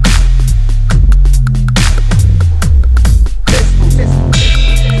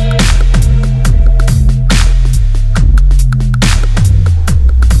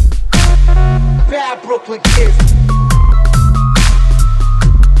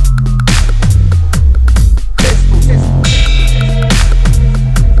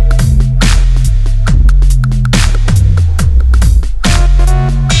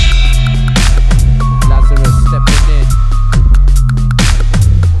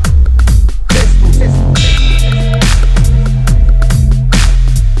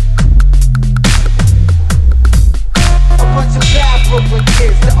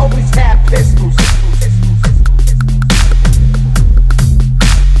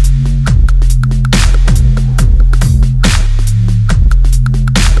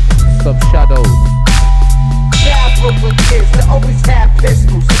 always have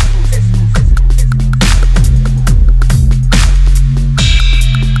pistols.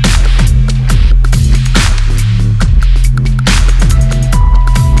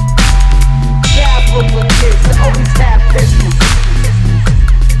 Brooklyn kids that always have pistols.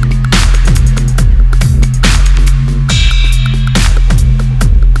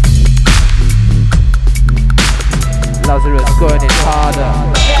 Lazarus going in harder.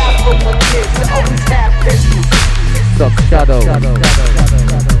 Brooklyn kids that always have pistols. Dub Shadow.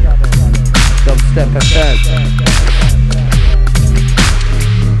 Dubstep FM.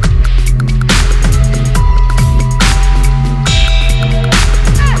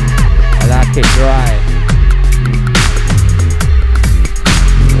 I like it dry.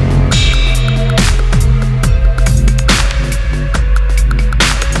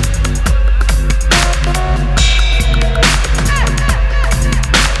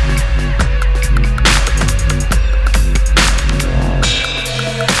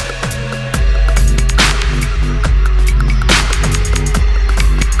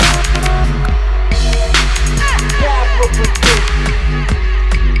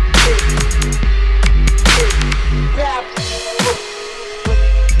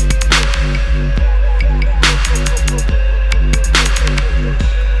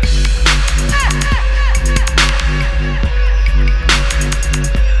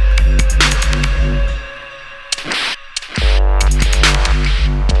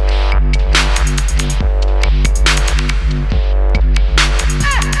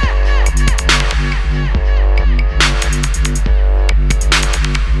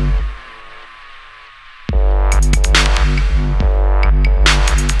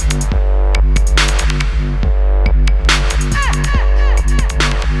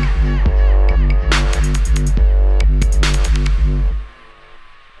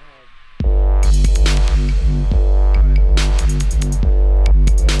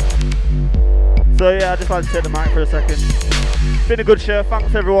 So yeah, I just like to take the mic for a second. Been a good show,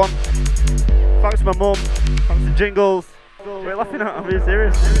 thanks everyone. Thanks to my mum, thanks to Jingles. We're laughing at, I'm being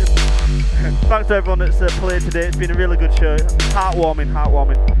serious. Thanks to everyone that's played today, it's been a really good show. Heartwarming.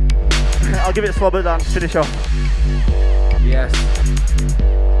 I'll give it a slobber Dan to finish off. Yes.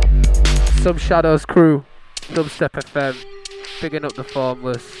 Some Shadows crew, Dubstep FM, bigging up the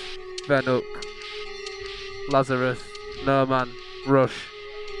Formless, Venuk, Lazarus, No Man, Rush.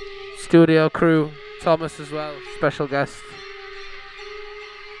 Studio crew, Thomas as well, special guest.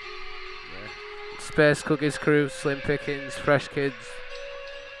 Yeah. Space Cookies crew, Slim Pickings, Fresh Kids.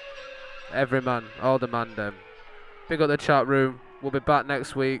 Every man, all the man them. Big up the chat room. We'll be back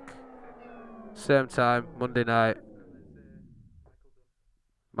next week. Same time, Monday night.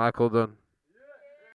 Michael Dunn.